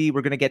Bigsby,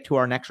 we're going to get to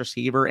our next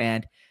receiver,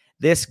 and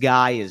this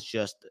guy is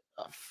just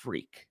a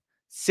freak.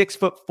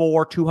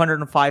 6'4",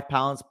 205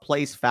 pounds,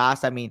 plays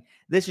fast. I mean,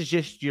 this is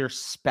just your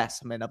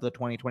specimen of the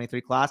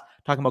 2023 class.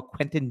 Talking about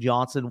Quentin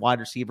Johnson,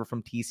 wide receiver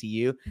from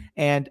TCU.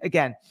 And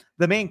again,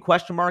 the main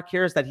question mark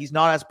here is that he's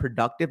not as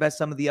productive as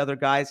some of the other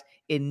guys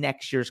in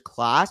next year's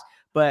class.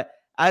 But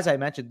as I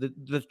mentioned,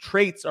 the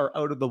traits are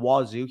out of the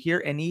wazoo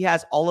here, and he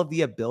has all of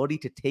the ability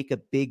to take a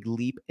big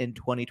leap in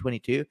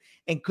 2022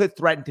 and could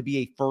threaten to be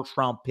a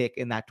first-round pick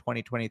in that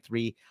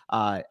 2023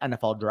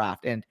 NFL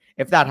draft. And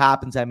if that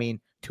happens,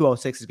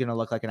 206 is going to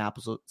look like an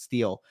absolute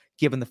steal,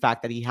 given the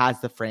fact that he has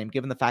the frame,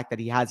 given the fact that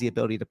he has the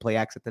ability to play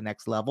X at the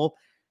next level.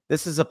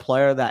 This is a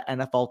player that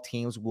NFL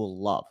teams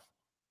will love.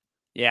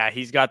 Yeah,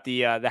 he's got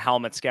the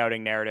helmet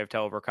scouting narrative to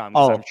overcome.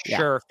 I'm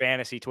sure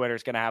fantasy Twitter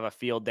is going to have a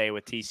field day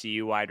with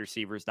TCU wide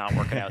receivers not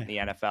working out in the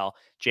NFL.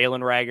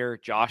 Jalen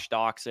Reagor, Josh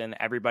Doxson,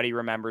 everybody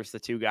remembers the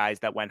two guys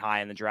that went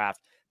high in the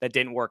draft that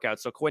didn't work out.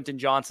 So Quentin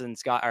Johnston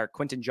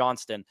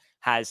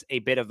has a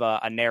bit of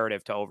a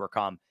narrative to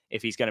overcome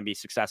if he's going to be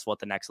successful at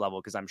the next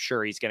level, because I'm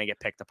sure he's going to get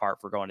picked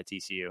apart for going to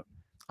TCU.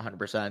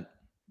 100%.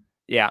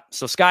 Yeah.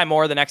 So Sky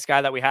Moore, the next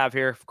guy that we have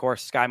here, of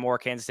course, Sky Moore,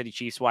 Kansas City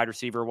Chiefs wide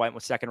receiver, went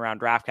with 2nd-round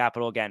draft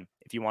capital. Again,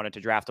 if you wanted to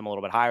draft him a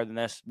little bit higher than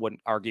this,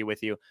 wouldn't argue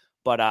with you.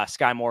 But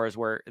Sky Moore is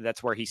where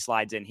he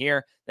slides in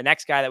here. The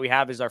next guy that we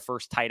have is our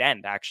first tight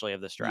end, actually,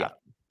 of this draft.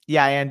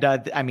 Yeah, and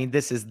I mean,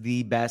 this is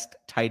the best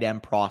tight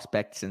end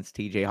prospect since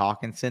TJ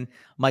Hawkinson.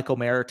 Michael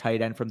Mayer,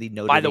 tight end from the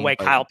Notre By the Dame way,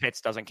 Fighting. Kyle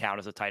Pitts doesn't count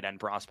as a tight end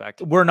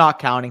prospect. We're not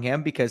counting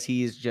him because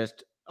he's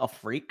just a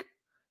freak.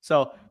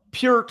 So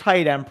pure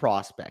tight end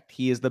prospect.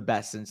 He is the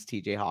best since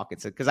TJ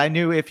Hawkinson. Because I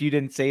knew if you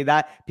didn't say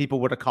that, people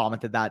would have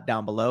commented that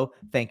down below.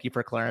 Thank you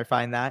for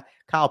clarifying that.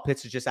 Kyle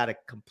Pitts is just at a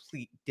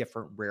complete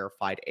different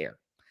rarefied air.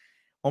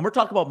 When we're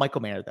talking about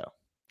Michael Mayer, though,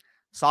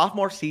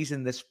 sophomore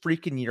season this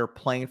freaking year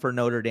playing for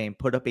Notre Dame,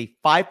 put up a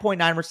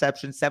 5.9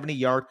 reception,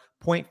 70-yard,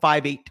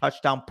 0.58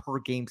 touchdown per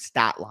game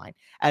stat line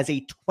as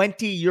a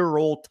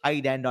 20-year-old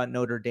tight end on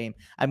Notre Dame.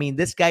 I mean,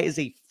 this guy is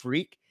a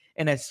freak.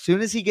 And as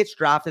soon as he gets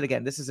drafted,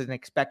 again, this is an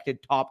expected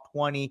top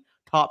 20,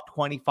 top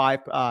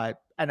 25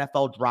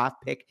 NFL draft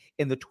pick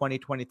in the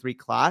 2023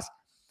 class.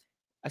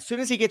 As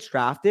soon as he gets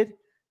drafted,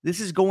 this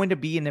is going to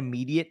be an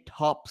immediate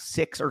top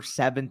 6 or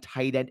 7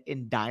 tight end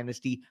in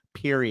Dynasty,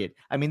 period.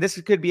 I mean, this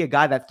could be a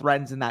guy that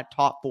threatens in that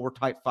top 4,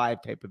 type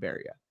 5 type of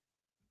area.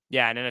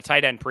 Yeah, and in a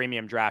tight end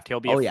premium draft, he'll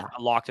be a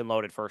locked and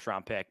loaded first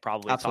round pick,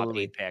 probably a top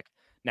 8 pick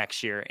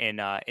next year in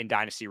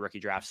Dynasty rookie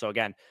draft. So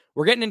again,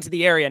 we're getting into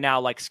the area now.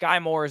 Like Sky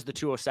Moore is the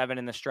 207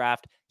 in this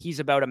draft.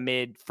 He's about a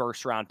mid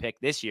first round pick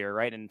this year,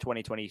 right? In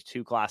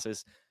 2022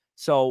 classes.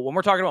 So when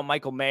we're talking about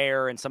Michael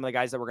Mayer and some of the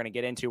guys that we're going to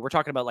get into, we're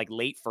talking about like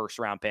late first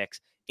round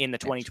picks in the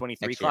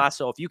 2023 class.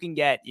 So if you can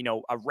get,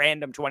 a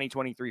random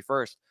 2023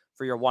 first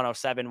for your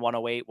 107,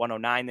 108,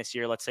 109 this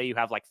year, let's say you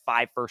have like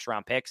 5 first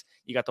round picks,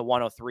 you got the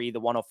 103, the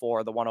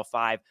 104, the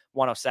 105,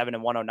 107,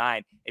 and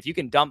 109. If you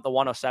can dump the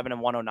 107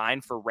 and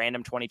 109 for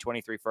random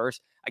 2023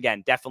 first,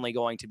 again, definitely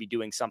going to be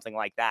doing something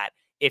like that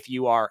if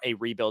you are a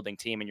rebuilding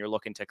team and you're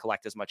looking to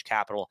collect as much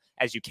capital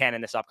as you can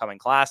in this upcoming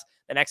class.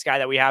 The next guy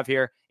that we have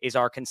here is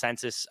our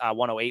consensus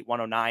 108,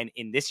 109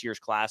 in this year's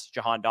class,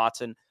 Jahan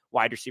Dotson,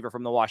 wide receiver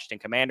from the Washington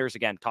Commanders.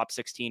 Again, top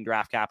 16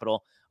 draft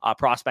capital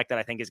prospect that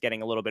I think is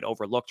getting a little bit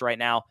overlooked right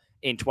now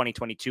in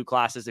 2022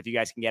 classes. If you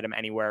guys can get him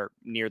anywhere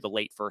near the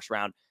late first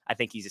round, I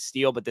think he's a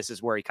steal, but this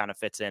is where he kind of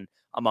fits in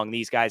among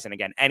these guys. And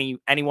again, any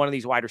one of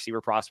these wide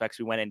receiver prospects,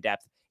 we went in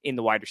depth in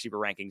the wide receiver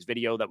rankings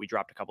video that we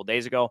dropped a couple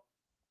days ago.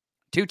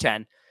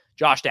 210,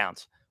 Josh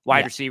Downs,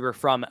 wide receiver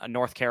from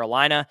North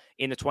Carolina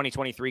in the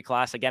 2023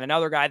 class. Again,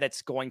 another guy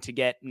that's going to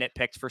get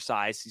nitpicked for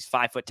size. He's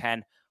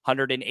 5'10",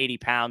 180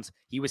 pounds.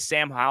 He was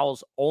Sam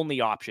Howell's only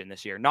option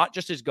this year, not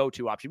just his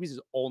go-to option. He was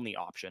his only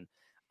option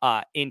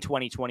in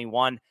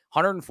 2021.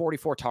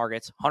 144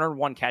 targets,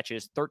 101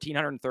 catches,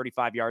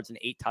 1,335 yards, and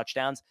 8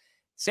 touchdowns.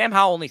 Sam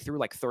Howell only threw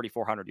like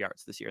 3,400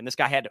 yards this year, and this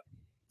guy had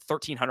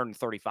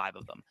 1,335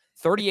 of them.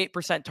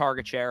 38%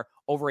 target share,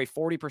 over a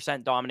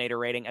 40% dominator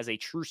rating as a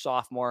true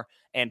sophomore,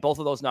 and both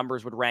of those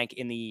numbers would rank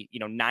in the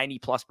 90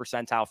 plus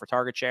percentile for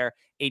target share,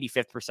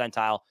 85th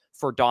percentile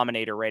for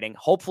dominator rating.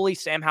 Hopefully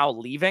Sam Howell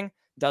leaving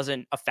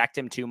doesn't affect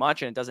him too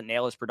much and it doesn't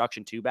nail his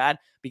production too bad,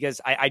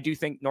 because I do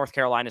think North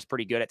Carolina is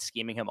pretty good at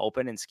scheming him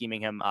open and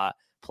scheming him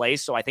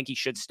plays, so I think he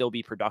should still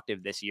be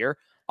productive this year.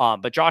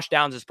 But Josh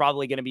Downs is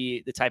probably going to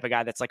be the type of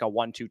guy that's like a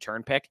 1-2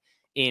 turn pick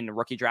in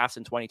rookie drafts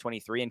in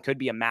 2023 and could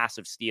be a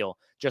massive steal,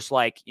 just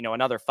like,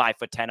 another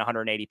 5'10",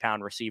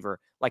 180-pound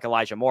receiver like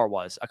Elijah Moore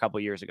was a couple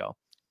years ago.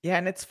 Yeah,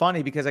 and it's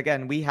funny because,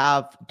 again, we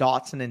have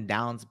Dotson and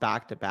Downs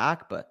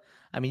back-to-back, but,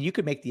 I mean, you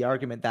could make the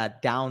argument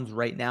that Downs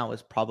right now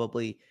is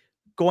probably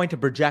going to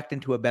project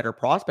into a better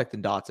prospect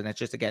than Dotson. It's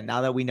just, again, now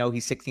that we know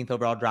he's 16th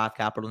overall draft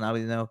capital, now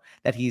we know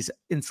that he's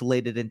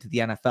insulated into the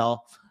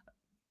NFL,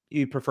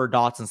 you prefer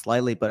Dotson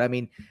slightly, but I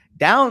mean,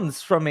 Downs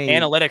from a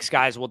analytics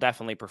guys will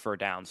definitely prefer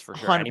Downs for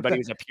sure. 100%. Anybody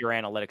who's a pure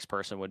analytics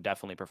person would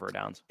definitely prefer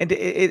Downs. And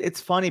it's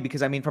funny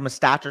because, I mean, from a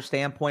stature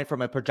standpoint,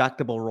 from a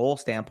projectable role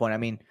standpoint, I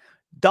mean,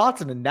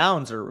 Dotson and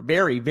Downs are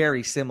very,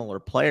 very similar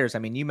players. I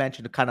mean, you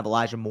mentioned kind of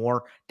Elijah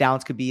Moore.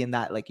 Downs could be in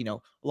that, like,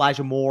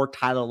 Elijah Moore,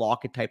 Tyler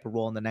Lockett type of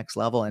role in the next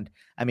level. And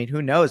I mean,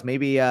 who knows?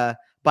 Maybe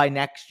by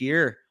next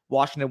year,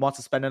 Washington wants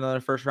to spend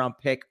another first round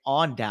pick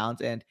on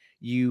Downs, and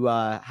you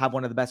have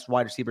one of the best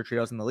wide receiver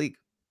trios in the league.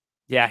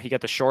 Yeah, he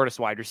got the shortest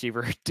wide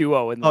receiver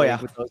duo in the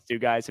league with those two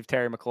guys if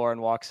Terry McLaurin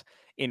walks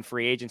in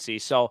free agency.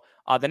 So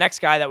the next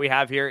guy that we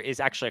have here is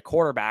actually a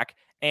quarterback.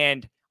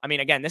 And I mean,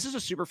 again, this is a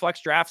super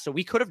flex draft, so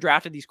we could have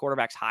drafted these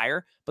quarterbacks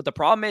higher. But the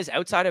problem is,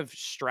 outside of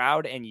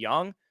Stroud and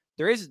Young,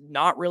 there is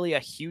not really a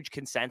huge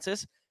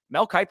consensus.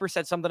 Mel Kiper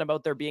said something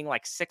about there being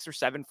like 6 or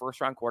 7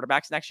 first-round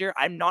quarterbacks next year.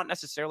 I'm not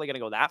necessarily going to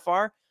go that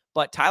far,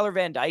 but Tyler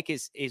Van Dyke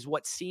is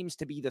what seems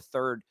to be the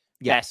third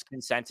best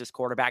consensus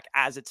quarterback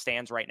as it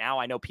stands right now.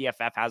 I know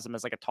PFF has him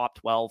as like a top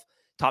 12,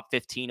 top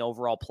 15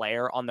 overall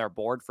player on their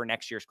board for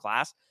next year's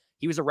class.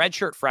 He was a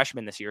redshirt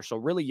freshman this year, so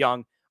really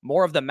young,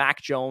 more of the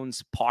Mac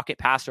Jones pocket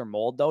passer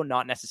mold, though,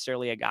 not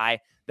necessarily a guy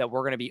that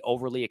we're going to be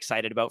overly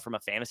excited about from a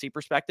fantasy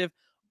perspective.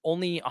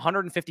 Only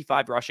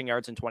 155 rushing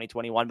yards in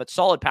 2021, but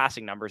solid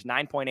passing numbers,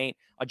 9.8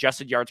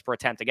 adjusted yards per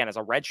attempt. Again, as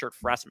a redshirt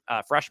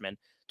freshman,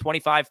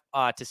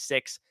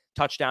 25-6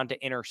 touchdown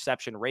to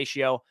interception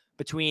ratio.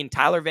 Between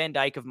Tyler Van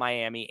Dyke of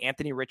Miami,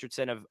 Anthony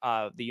Richardson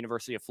of the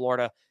University of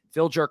Florida,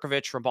 Phil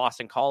Jerkovich from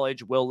Boston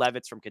College, Will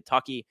Levis from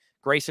Kentucky,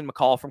 Grayson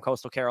McCall from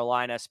Coastal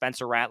Carolina,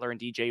 Spencer Rattler and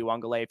DJ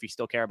Uungale, if you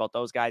still care about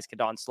those guys,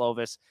 Kadon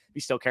Slovis, if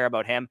you still care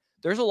about him.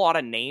 There's a lot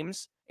of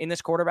names in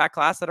this quarterback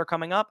class that are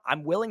coming up.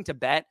 I'm willing to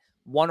bet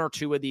one or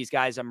two of these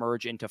guys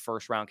emerge into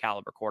first-round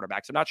caliber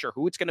quarterbacks. I'm not sure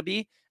who it's going to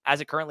be as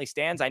it currently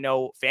stands. I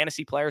know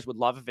fantasy players would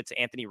love if it's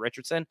Anthony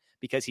Richardson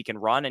because he can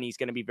run and he's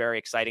going to be very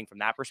exciting from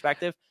that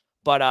perspective.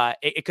 But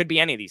it could be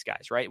any of these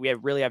guys, right? We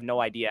really have no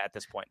idea at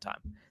this point in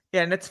time.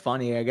 Yeah, and it's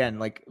funny again,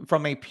 like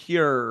from a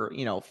pure,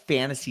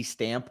 fantasy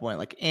standpoint,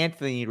 like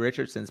Anthony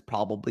Richardson's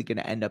probably going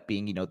to end up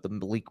being, the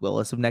Malik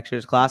Willis of next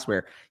year's class,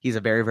 where he's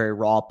a very, very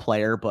raw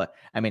player. But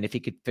I mean, if he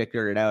could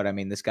figure it out, I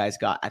mean, this guy's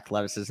got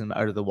athleticism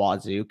out of the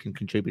wazoo, can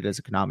contribute as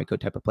a Konamiko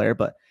type of player.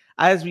 But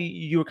as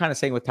you were kind of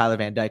saying with Tyler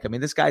Van Dyke, I mean,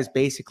 this guy's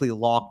basically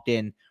locked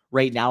in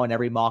right now in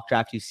every mock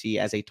draft you see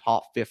as a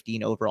top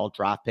 15 overall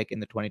draft pick in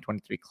the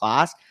 2023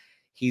 class.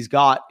 He's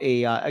got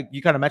you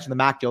kind of mentioned the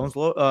Mac Jones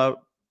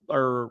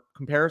or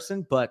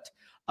comparison, but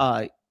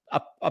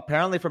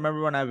apparently from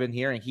everyone I've been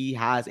hearing, he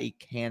has a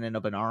cannon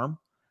of an arm.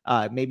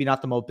 Maybe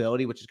not the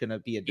mobility, which is going to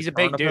be he's a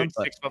big dude, him,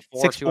 6'4",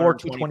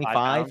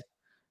 225.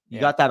 You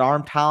got that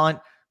arm talent.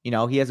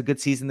 He has a good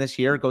season this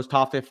year, goes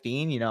top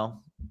 15.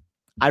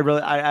 I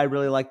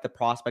really like the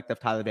prospect of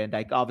Tyler Van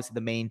Dyke. Obviously,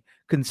 the main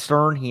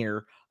concern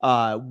here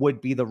would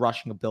be the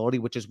rushing ability,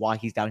 which is why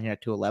he's down here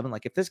at 211.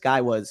 Like if this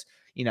guy was,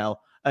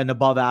 an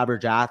above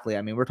average athlete,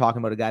 I mean, we're talking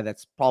about a guy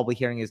that's probably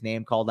hearing his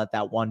name called at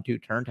that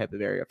 1-2 turn type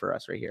of area for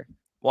us right here.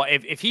 Well,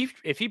 if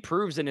he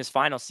proves in his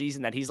final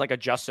season that he's like a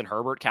Justin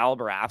Herbert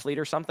caliber athlete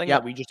or something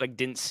that we just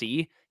didn't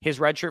see his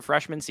redshirt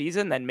freshman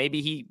season, then maybe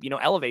he,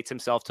 elevates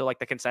himself to like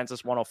the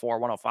consensus 104,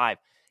 105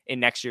 in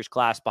next year's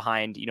class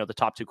behind, the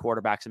top two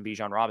quarterbacks in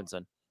Bijan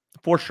Robinson.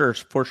 For sure.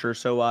 So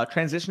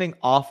transitioning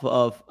off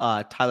of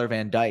Tyler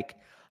Van Dyke,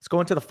 let's go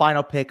into the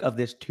final pick of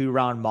this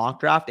 2-round mock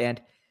draft. And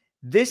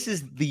this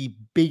is the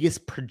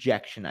biggest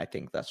projection, I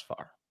think, thus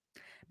far.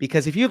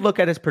 Because if you look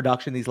at his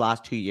production these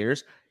last 2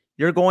 years,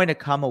 you're going to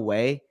come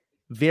away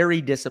very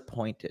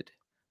disappointed.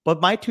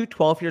 But my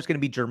 212 here is going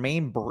to be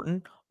Jermaine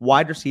Burton,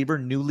 wide receiver,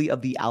 newly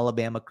of the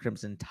Alabama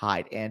Crimson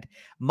Tide. And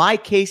my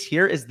case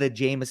here is the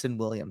Jameson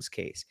Williams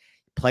case.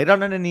 Played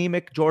on an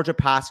anemic Georgia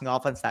passing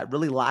offense that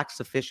really lacked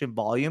sufficient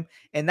volume,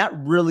 and that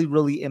really,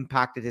 really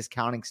impacted his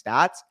counting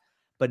stats.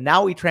 But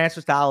now he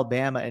transfers to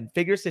Alabama and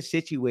figures to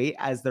situate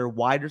as their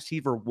wide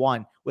receiver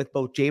one with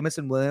both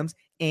Jameson Williams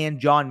and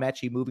John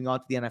Mechie moving on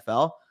to the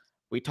NFL.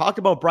 We talked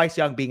about Bryce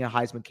Young being a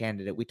Heisman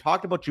candidate. We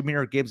talked about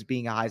Jahmyr Gibbs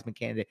being a Heisman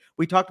candidate.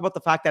 We talked about the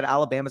fact that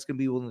Alabama's going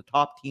to be one of the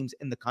top teams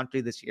in the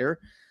country this year.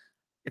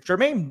 If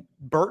Jermaine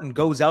Burton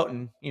goes out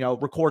and,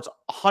 records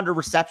 100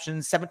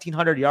 receptions,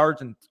 1,700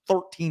 yards, and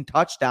 13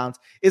 touchdowns,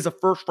 is a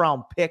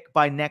first-round pick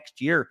by next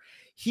year,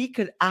 he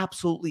could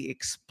absolutely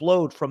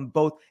explode from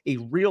both a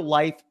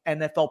real-life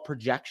NFL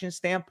projection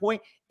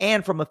standpoint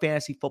and from a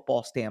fantasy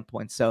football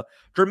standpoint. So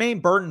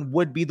Jermaine Burton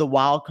would be the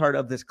wild card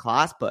of this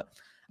class, but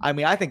I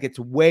mean, I think it's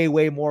way,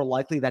 way more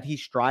likely that he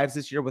strives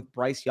this year with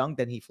Bryce Young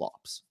than he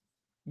flops.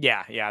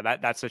 Yeah,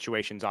 that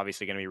situation is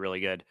obviously going to be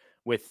really good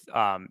with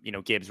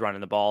Gibbs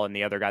running the ball and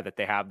the other guy that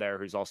they have there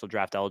who's also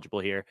draft eligible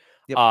here.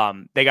 Yep.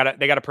 They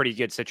got a pretty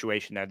good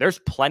situation there. There's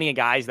plenty of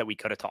guys that we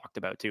could have talked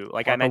about too.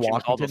 Like Parker I mentioned,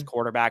 with all those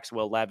quarterbacks: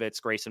 Will Levis,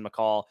 Grayson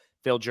McCall,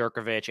 Phil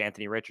Jerkovich,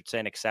 Anthony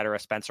Richardson, etc.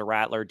 Spencer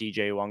Rattler,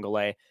 DJ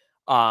Uungale,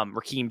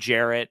 Raheem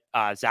Jarrett,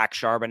 Zach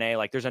Charbonnet.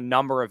 Like there's a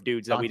number of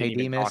dudes that we didn't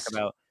even talk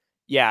about.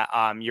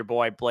 Yeah, your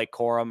boy Blake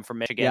Corum from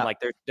Michigan. Yeah. Like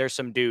there's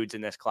some dudes in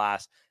this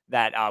class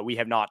that we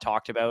have not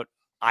talked about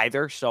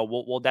either. So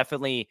we'll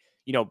definitely,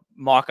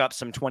 mock up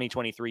some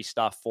 2023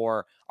 stuff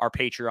for our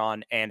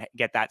Patreon and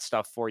get that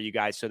stuff for you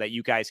guys so that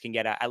you guys can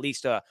get at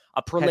least a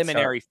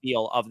preliminary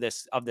feel of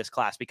this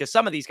class, because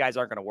some of these guys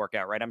aren't going to work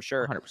out, right? I'm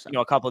sure 100%.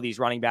 A couple of these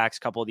running backs, a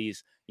couple of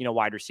these,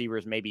 wide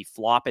receivers maybe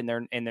flop in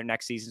their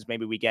next seasons.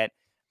 Maybe we get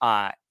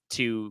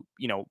to,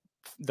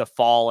 the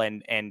fall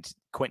and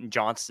Quentin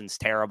Johnston's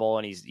terrible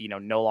and he's,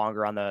 no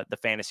longer on the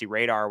fantasy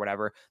radar or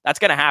whatever. That's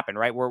going to happen,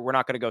 right? We're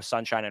not going to go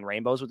sunshine and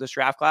rainbows with this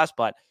draft class,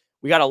 but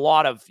we got a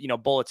lot of,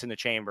 bullets in the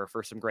chamber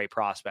for some great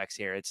prospects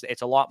here.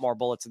 It's a lot more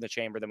bullets in the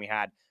chamber than we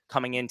had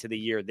coming into the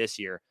year this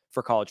year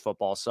for college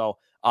football. So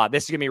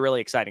this is going to be really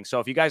exciting.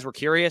 So if you guys were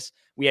curious,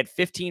 we had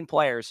 15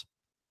 players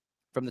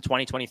from the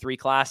 2023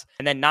 class,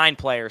 and then 9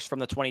 players from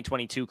the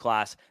 2022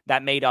 class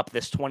that made up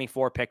this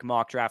 24-pick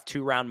mock draft,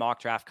 2-round mock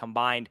draft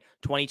combined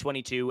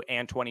 2022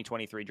 and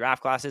 2023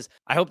 draft classes.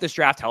 I hope this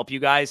draft helped you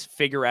guys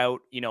figure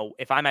out,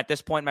 if I'm at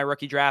this point in my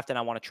rookie draft and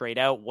I want to trade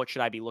out, what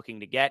should I be looking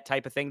to get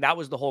type of thing. That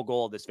was the whole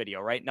goal of this video,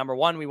 right? Number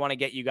one, we want to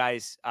get you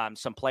guys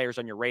some players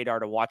on your radar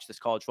to watch this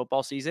college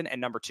football season.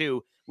 And number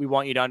two, we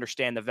want you to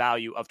understand the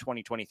value of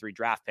 2023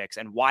 draft picks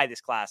and why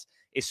this class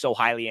is so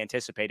highly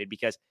anticipated.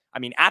 Because, I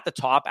mean, at the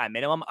top, at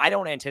minimum, I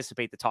don't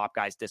anticipate the top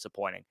guys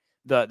disappointing.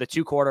 The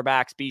 2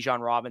 quarterbacks, Bijan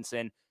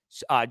Robinson,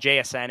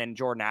 JSN, and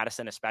Jordan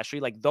Addison especially,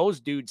 like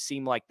those dudes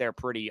seem like they're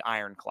pretty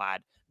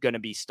ironclad going to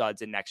be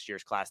studs in next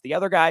year's class. The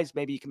other guys,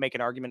 maybe you can make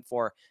an argument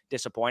for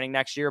disappointing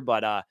next year,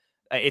 but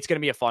it's going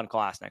to be a fun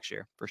class next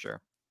year for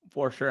sure.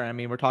 For sure. I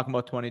mean, we're talking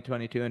about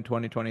 2022 and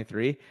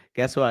 2023.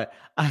 Guess what?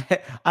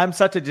 I'm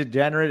such a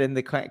degenerate in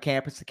the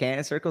campus to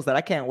campus circles that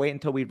I can't wait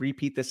until we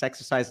repeat this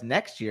exercise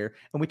next year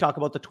and we talk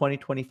about the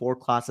 2024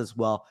 class as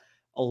well.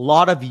 A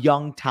lot of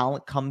young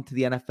talent come to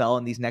the NFL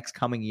in these next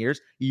coming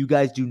years. You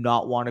guys do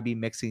not want to be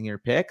mixing your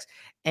picks.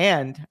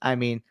 And I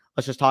mean,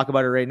 let's just talk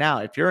about it right now.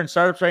 If you're in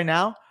startups right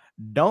now,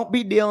 don't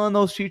be dealing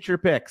those future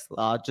picks.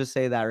 I'll just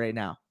say that right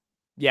now.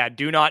 Yeah,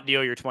 do not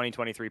deal your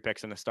 2023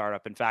 picks in the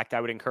startup. In fact,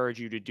 I would encourage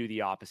you to do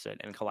the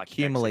opposite and collect picks if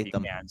you Accumulate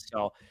them. can.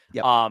 So,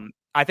 Yep.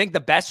 I think the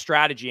best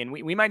strategy, and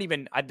we might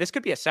even, this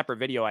could be a separate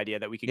video idea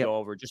that we could go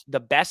over, just the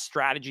best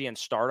strategy in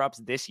startups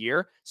this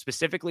year,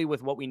 specifically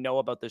with what we know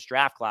about this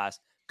draft class,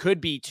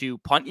 could be to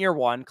punt year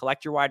one,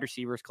 collect your wide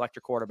receivers, collect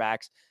your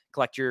quarterbacks,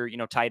 collect your,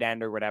 tight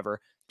end or whatever,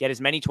 get as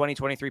many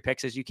 2023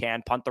 picks as you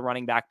can, punt the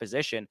running back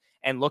position,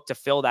 and look to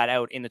fill that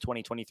out in the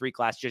 2023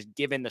 class, just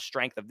given the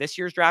strength of this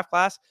year's draft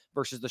class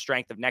versus the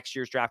strength of next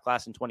year's draft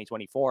class in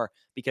 2024,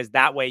 because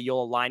that way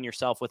you'll align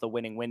yourself with a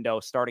winning window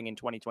starting in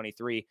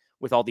 2023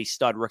 with all these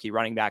stud rookie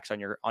running backs on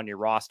your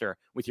roster,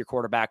 with your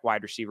quarterback,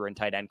 wide receiver, and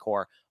tight end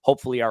core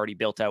hopefully already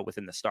built out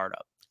within the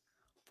startup.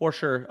 For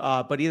sure.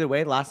 But either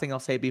way, last thing I'll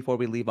say before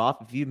we leave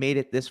off, if you made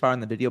it this far in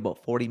the video,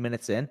 about 40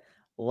 minutes in,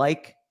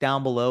 like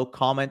down below,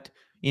 comment,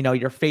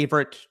 your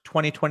favorite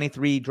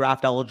 2023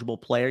 draft eligible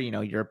player.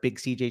 You're a big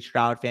CJ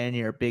Stroud fan,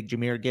 you're a big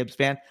Jahmyr Gibbs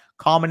fan.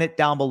 Comment it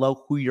down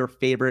below who your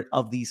favorite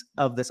of this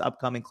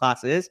upcoming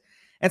class is.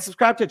 And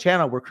subscribe to the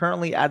channel. We're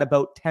currently at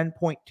about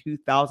 10.2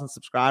 thousand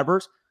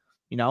subscribers.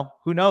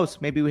 Who knows?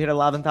 Maybe we hit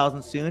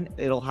 11,000 soon.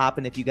 It'll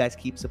happen if you guys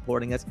keep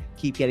supporting us,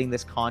 keep getting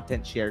this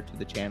content shared to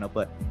the channel.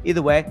 But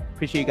either way,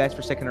 appreciate you guys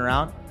for sticking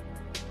around.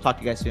 Talk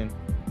to you guys soon.